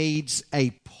needs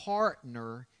a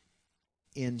partner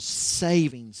in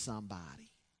saving somebody.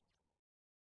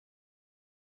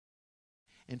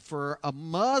 And for the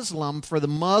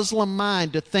Muslim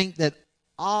mind to think that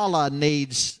Allah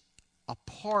needs a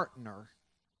partner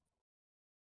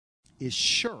is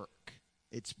shirk.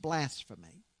 It's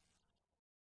blasphemy.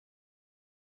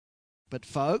 But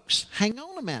folks, hang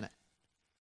on a minute.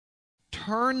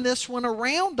 Turn this one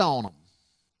around on them.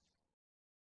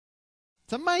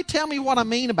 Somebody tell me what I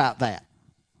mean about that.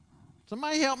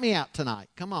 Somebody help me out tonight.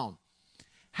 Come on.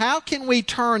 How can we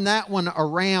turn that one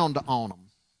around on them?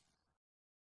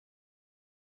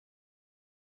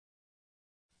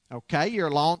 Okay, you're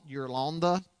along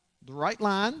the right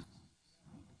line.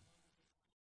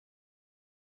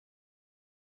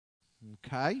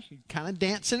 Okay, you're kind of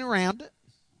dancing around it.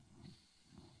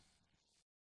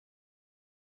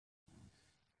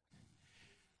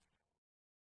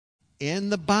 In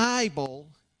the Bible,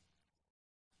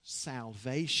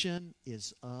 salvation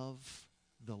is of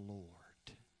the Lord.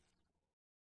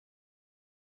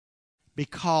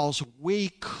 Because we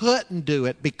couldn't do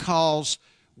it, because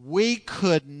we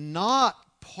could not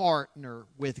partner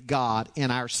with God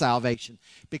in our salvation.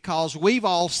 Because we've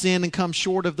all sinned and come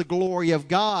short of the glory of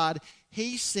God,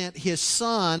 He sent His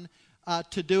Son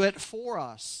to do it for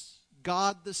us.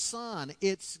 God the Son.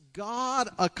 It's God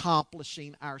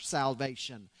accomplishing our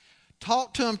salvation.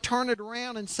 Talk to them, turn it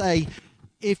around and say,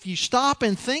 if you stop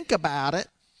and think about it,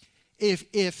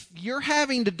 if you're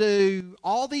having to do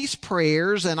all these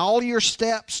prayers and all your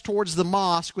steps towards the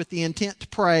mosque with the intent to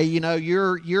pray,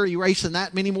 you're erasing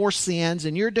that many more sins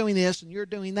and you're doing this and you're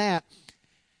doing that,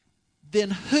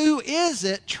 then who is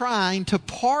it trying to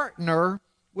partner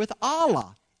with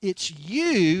Allah. It's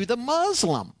you, the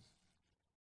Muslim.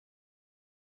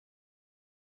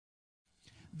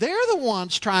 They're the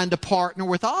ones trying to partner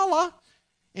with Allah.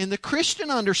 In the Christian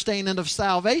understanding of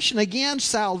salvation, again,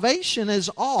 salvation is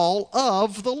all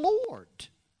of the Lord.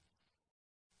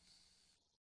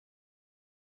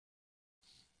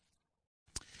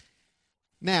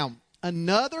 Now,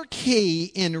 another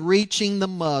key in reaching the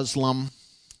Muslim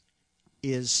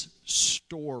is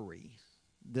story.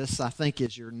 This, I think,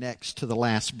 is your next to the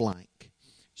last blank.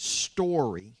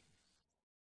 Story.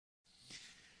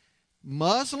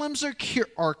 Muslims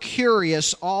are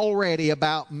curious already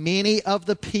about many of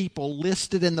the people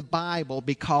listed in the Bible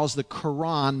because the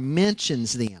Quran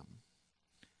mentions them.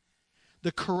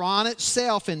 The Quran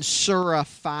itself in Surah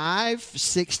 5,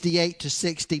 68 to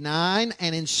 69,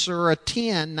 and in Surah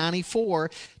 10, 94,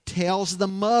 tells the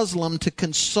Muslim to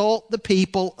consult the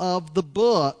people of the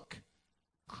book,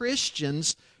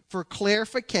 Christians, for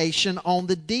clarification on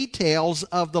the details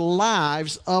of the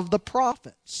lives of the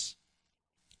prophets.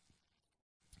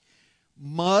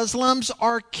 Muslims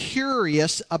are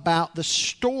curious about the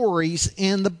stories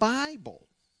in the Bible.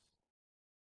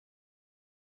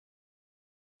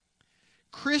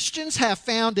 Christians have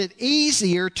found it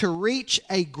easier to reach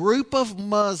a group of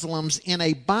Muslims in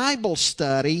a Bible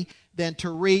study than to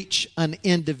reach an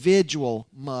individual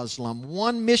Muslim.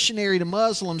 One missionary to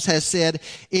Muslims has said,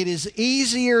 it is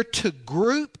easier to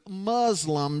group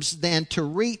Muslims than to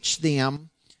reach them,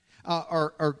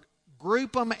 or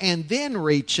group them and then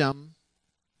reach them,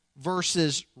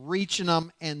 versus reaching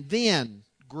them and then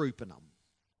grouping them.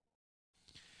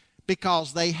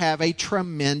 Because they have a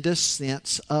tremendous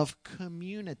sense of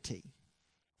community.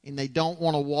 And they don't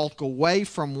want to walk away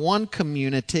from one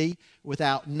community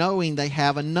without knowing they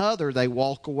have another. They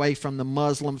walk away from the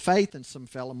Muslim faith, and some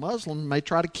fellow Muslims may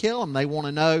try to kill them. They want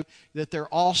to know that they're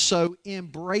also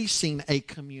embracing a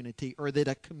community, or that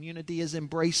a community is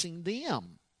embracing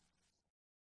them.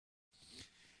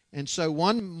 And so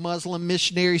one Muslim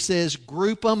missionary says,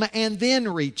 group them and then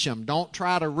reach them. Don't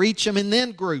try to reach them and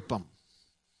then group them.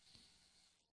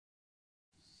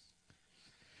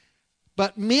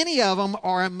 But many of them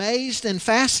are amazed and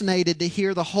fascinated to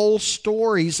hear the whole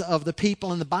stories of the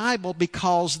people in the Bible,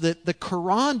 because the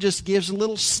Quran just gives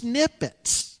little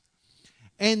snippets.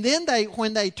 And then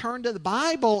when they turn to the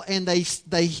Bible and they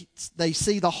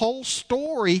see the whole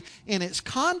story in its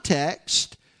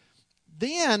context,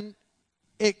 then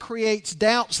it creates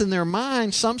doubts in their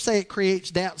mind. Some say it creates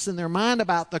doubts in their mind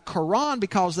about the Quran,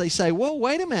 because they say, well,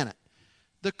 wait a minute.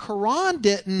 The Quran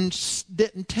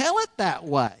didn't tell it that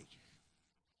way.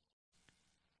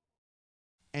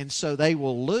 And so they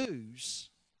will lose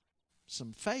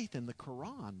some faith in the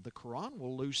Quran. The Quran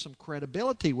will lose some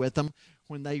credibility with them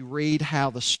when they read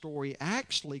how the story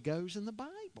actually goes in the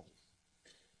Bible.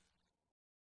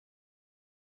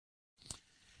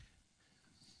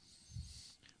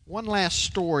 One last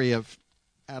story out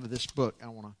of this book I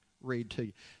want to read to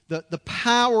you. The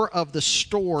power of the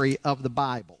story of the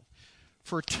Bible.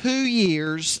 For 2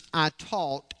 years, I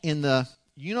taught in the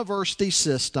university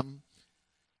system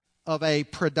of a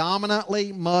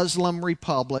predominantly Muslim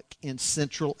republic in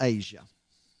Central Asia.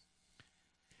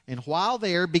 And while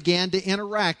there, began to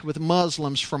interact with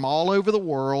Muslims from all over the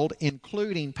world,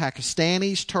 including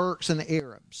Pakistanis, Turks, and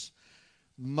Arabs.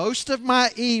 Most of my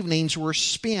evenings were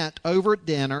spent over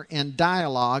dinner in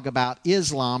dialogue about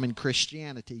Islam and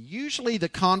Christianity. Usually the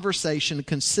conversation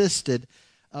consisted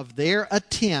of their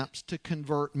attempts to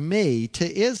convert me to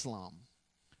Islam.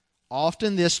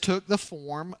 Often this took the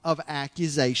form of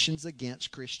accusations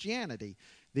against Christianity.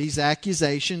 These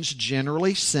accusations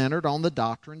generally centered on the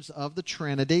doctrines of the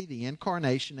Trinity, the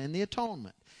Incarnation, and the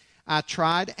Atonement. I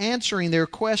tried answering their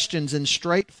questions in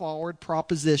straightforward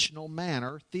propositional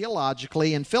manner,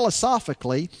 theologically and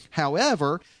philosophically.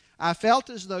 However, I felt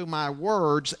as though my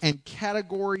words and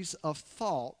categories of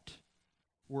thought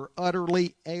were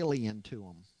utterly alien to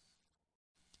them.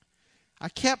 I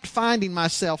kept finding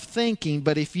myself thinking,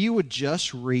 but if you would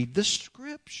just read the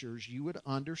Scriptures, you would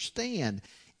understand.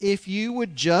 If you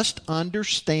would just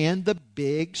understand the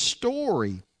big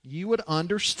story, you would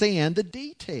understand the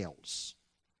details.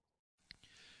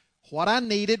 What I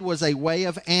needed was a way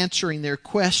of answering their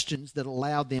questions that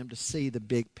allowed them to see the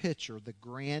big picture, the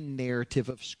grand narrative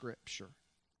of Scripture.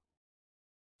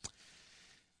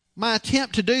 My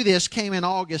attempt to do this came in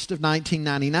August of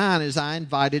 1999 as I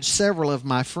invited several of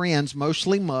my friends,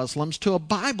 mostly Muslims, to a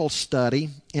Bible study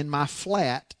in my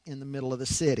flat in the middle of the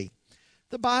city.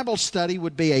 The Bible study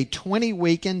would be a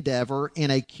 20-week endeavor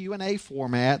in a Q&A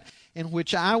format in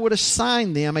which I would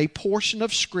assign them a portion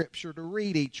of Scripture to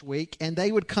read each week, and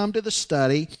they would come to the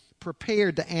study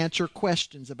prepared to answer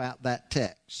questions about that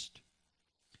text.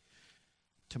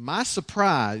 To my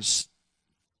surprise,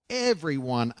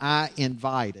 everyone I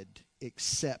invited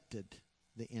accepted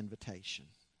the invitation.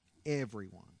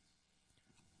 Everyone.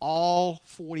 All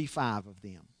 45 of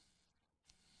them.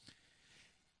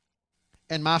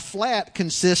 And my flat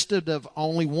consisted of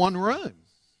only one room.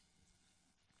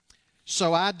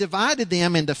 So I divided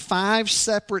them into 5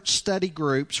 separate study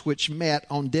groups which met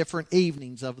on different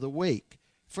evenings of the week.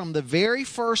 From the very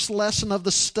first lesson of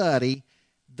the study,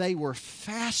 they were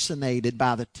fascinated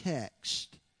by the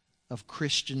text of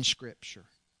Christian Scripture.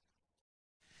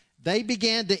 They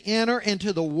began to enter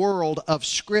into the world of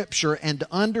Scripture and to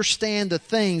understand the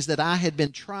things that I had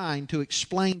been trying to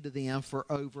explain to them for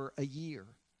over a year.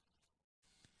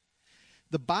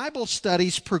 The Bible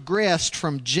studies progressed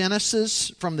from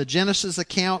the Genesis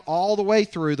account all the way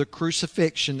through the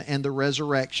crucifixion and the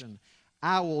resurrection.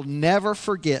 I will never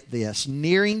forget this.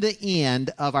 Nearing the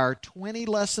end of our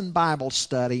 20-lesson Bible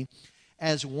study,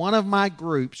 as one of my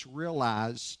groups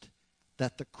realized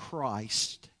that the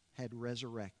Christ had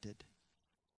resurrected,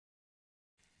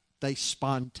 they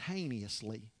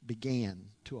spontaneously began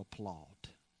to applaud.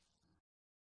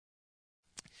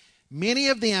 Many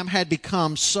of them had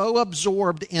become so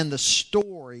absorbed in the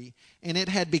story, and it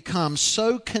had become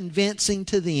so convincing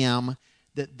to them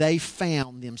that they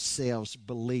found themselves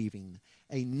believing.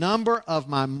 A number of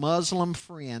my Muslim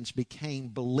friends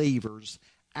became believers,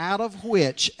 out of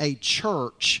which a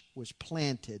church was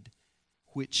planted,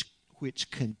 which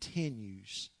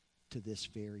continues to this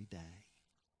very day.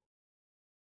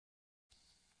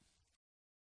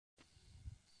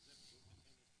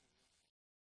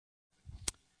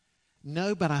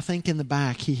 No, but I think in the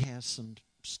back he has some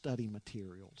study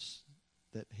materials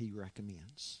that he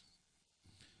recommends.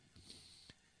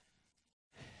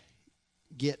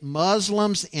 Get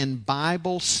Muslims in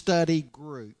Bible study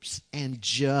groups and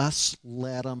just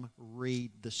let them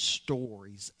read the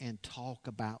stories and talk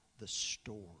about the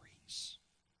stories.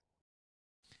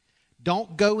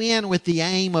 Don't go in with the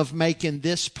aim of making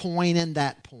this point and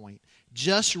that point.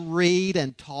 Just read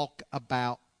and talk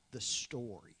about the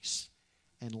stories.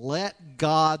 And let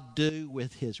God do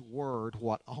with His Word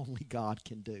what only God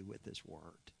can do with His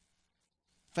Word.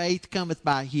 Faith cometh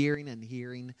by hearing, and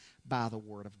hearing by the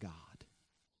Word of God.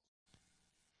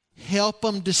 Help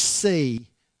them to see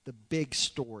the big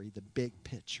story, the big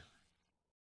picture.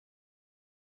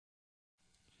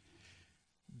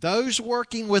 Those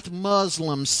working with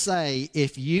Muslims say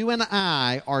if you and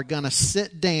I are going to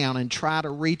sit down and try to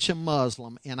reach a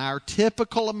Muslim in our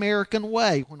typical American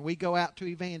way when we go out to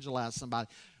evangelize somebody,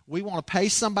 we want to pay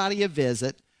somebody a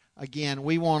visit. Again,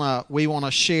 we want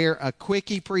to share a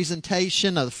quickie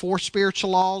presentation of the 4 spiritual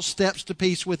laws, steps to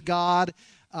peace with God,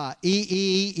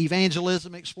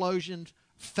 evangelism, explosion,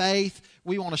 faith.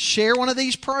 We want to share one of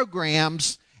these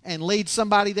programs and lead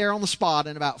somebody there on the spot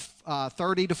in about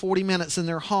 30 to 40 minutes in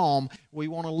their home. We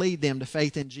want to lead them to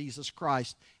faith in Jesus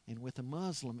Christ. And with a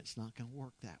Muslim, it's not going to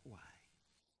work that way.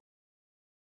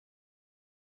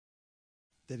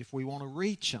 That if we want to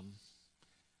reach them,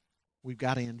 we've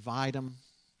got to invite them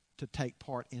to take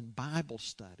part in Bible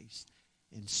studies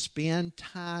and spend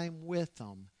time with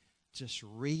them just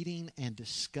reading and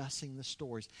discussing the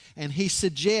stories. And he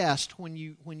suggests when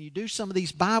you do some of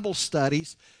these Bible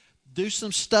studies, do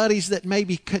some studies that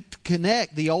maybe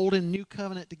connect the Old and New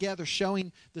Covenant together,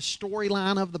 showing the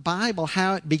storyline of the Bible,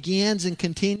 how it begins and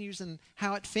continues and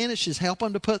how it finishes. Help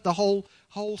them to put the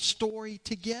whole story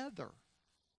together.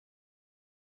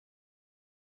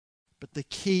 But the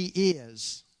key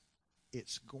is,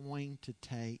 it's going to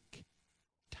take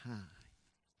time.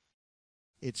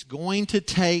 It's going to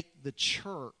take the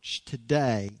church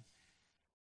today,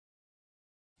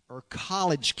 or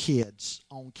college kids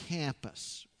on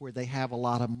campus where they have a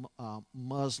lot of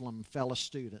Muslim fellow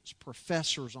students,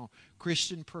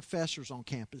 Christian professors on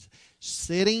campus,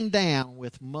 sitting down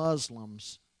with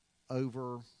Muslims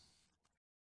over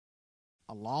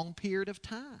a long period of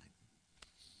time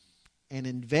and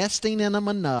investing in them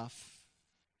enough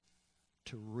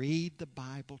to read the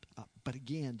Bible. But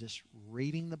again, just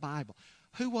reading the Bible.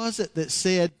 Who was it that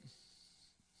said,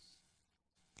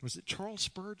 was it Charles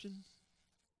Spurgeon?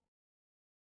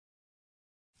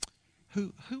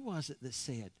 Who was it that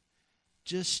said,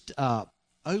 just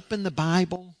open the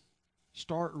Bible,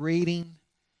 start reading,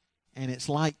 and it's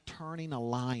like turning a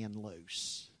lion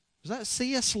loose? Was that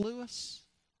C.S. Lewis?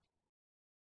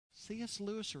 C.S.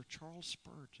 Lewis or Charles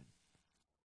Spurgeon?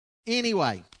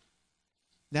 Anyway,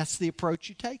 that's the approach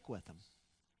you take with them.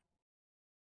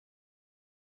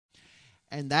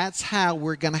 And that's how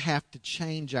we're going to have to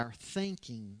change our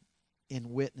thinking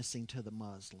in witnessing to the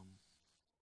Muslim.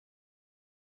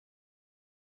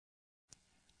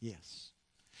 Yes.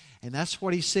 And that's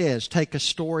what he says. Take a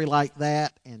story like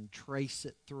that and trace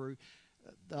it through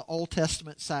the Old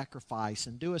Testament sacrifice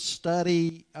and do a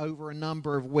study over a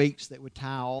number of weeks that would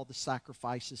tie all the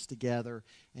sacrifices together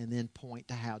and then point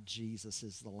to how Jesus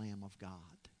is the Lamb of God.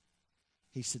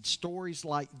 He said stories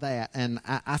like that. And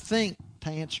I think, to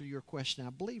answer your question,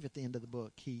 I believe at the end of the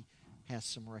book he has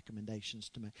some recommendations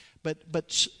to make.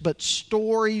 But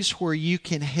stories where you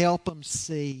can help them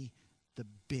see the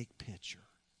big picture.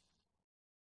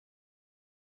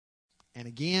 And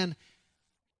again,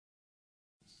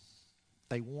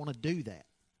 they want to do that.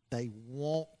 They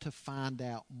want to find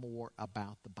out more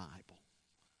about the Bible.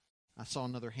 I saw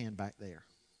another hand back there.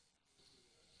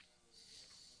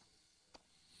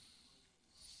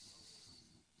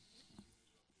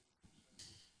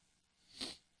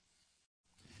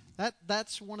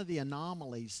 That's one of the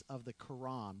anomalies of the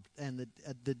Quran. And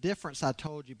the difference I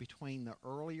told you between the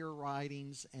earlier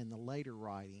writings and the later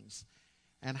writings,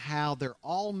 and how they're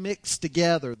all mixed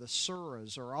together. The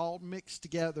surahs are all mixed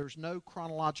together. There's no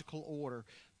chronological order.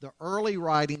 The early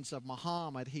writings of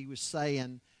Muhammad, he was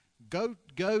saying, go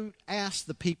ask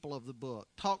the people of the book.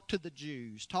 Talk to the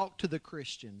Jews. Talk to the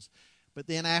Christians. But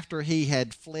then after he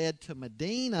had fled to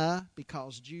Medina,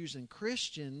 because Jews and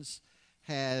Christians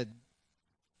had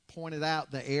pointed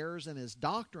out the errors in his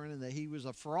doctrine and that he was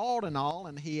a fraud and all,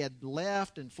 and he had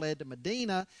left and fled to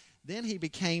Medina, then he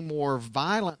became more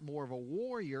violent, more of a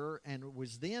warrior, and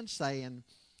was then saying,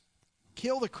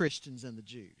 kill the Christians and the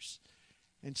Jews.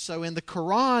 And so in the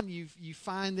Quran, you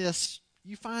find this,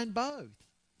 you find both.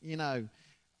 You know,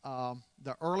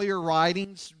 the earlier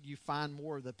writings, you find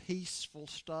more of the peaceful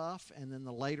stuff, and then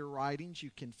the later writings, you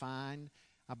can find,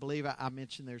 I believe I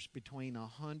mentioned there's between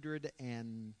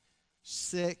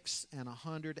 106 and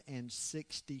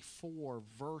 164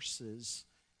 verses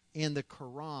in the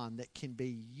Quran that can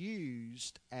be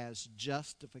used as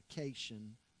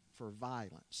justification for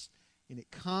violence. And it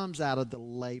comes out of the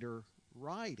later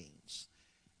writings.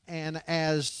 And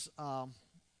as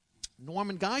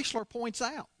Norman Geisler points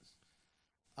out,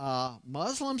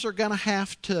 Muslims are going to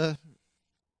have to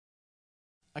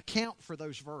account for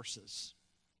those verses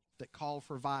that call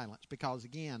for violence, because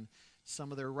again,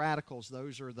 some of their radicals,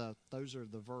 those are the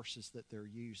verses that they're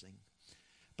using.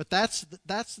 But that's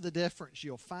the difference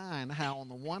you'll find, how on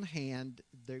the one hand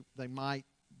they might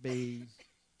be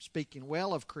speaking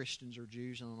well of Christians or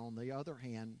Jews, and on the other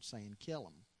hand saying kill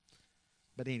them.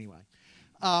 But anyway,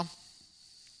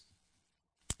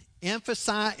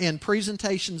 emphasize in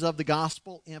presentations of the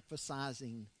gospel,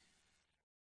 emphasizing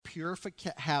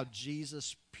how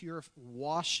Jesus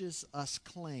washes us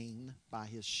clean by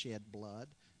his shed blood.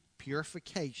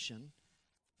 Purification,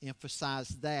 emphasize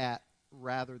that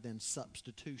rather than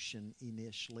substitution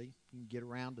initially. You can get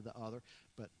around to the other.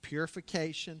 But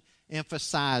purification,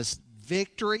 emphasize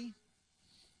victory,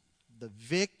 the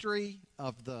victory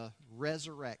of the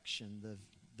resurrection,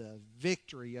 the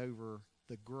victory over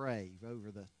the grave,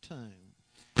 over the tomb.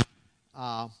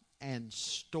 And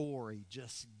story,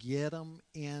 just get them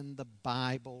in the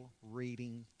Bible,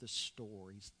 reading the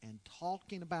stories and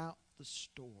talking about the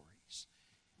stories.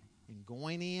 And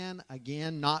going in,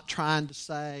 again, not trying to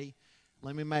say,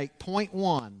 let me make point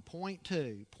 1, point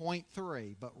 2, point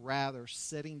 3, but rather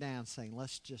sitting down saying,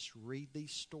 let's just read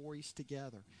these stories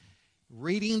together.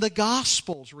 Reading the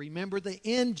Gospels. Remember the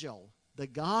Injil, the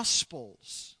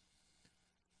Gospels.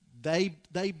 They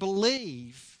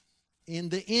believe in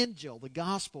the Injil, the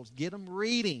Gospels. Get them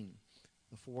reading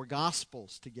the 4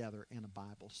 Gospels together in a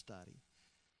Bible study.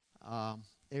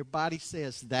 Everybody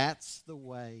says that's the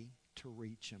way to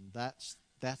reach them. That's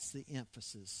the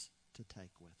emphasis to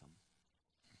take with them.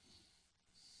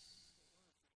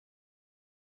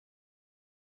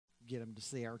 Get them to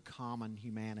see our common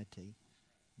humanity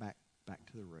back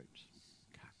to the roots.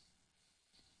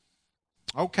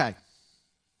 Okay.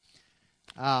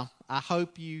 I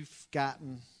hope you've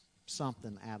gotten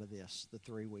something out of this, the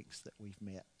 3 weeks that we've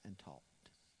met and talked.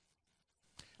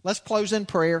 Let's close in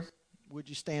prayer. Would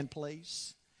you stand,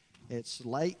 please? It's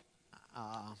late.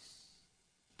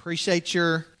 Appreciate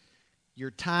your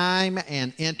time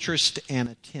and interest and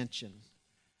attention.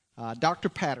 Dr.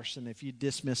 Patterson, if you'd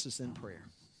dismiss us in prayer.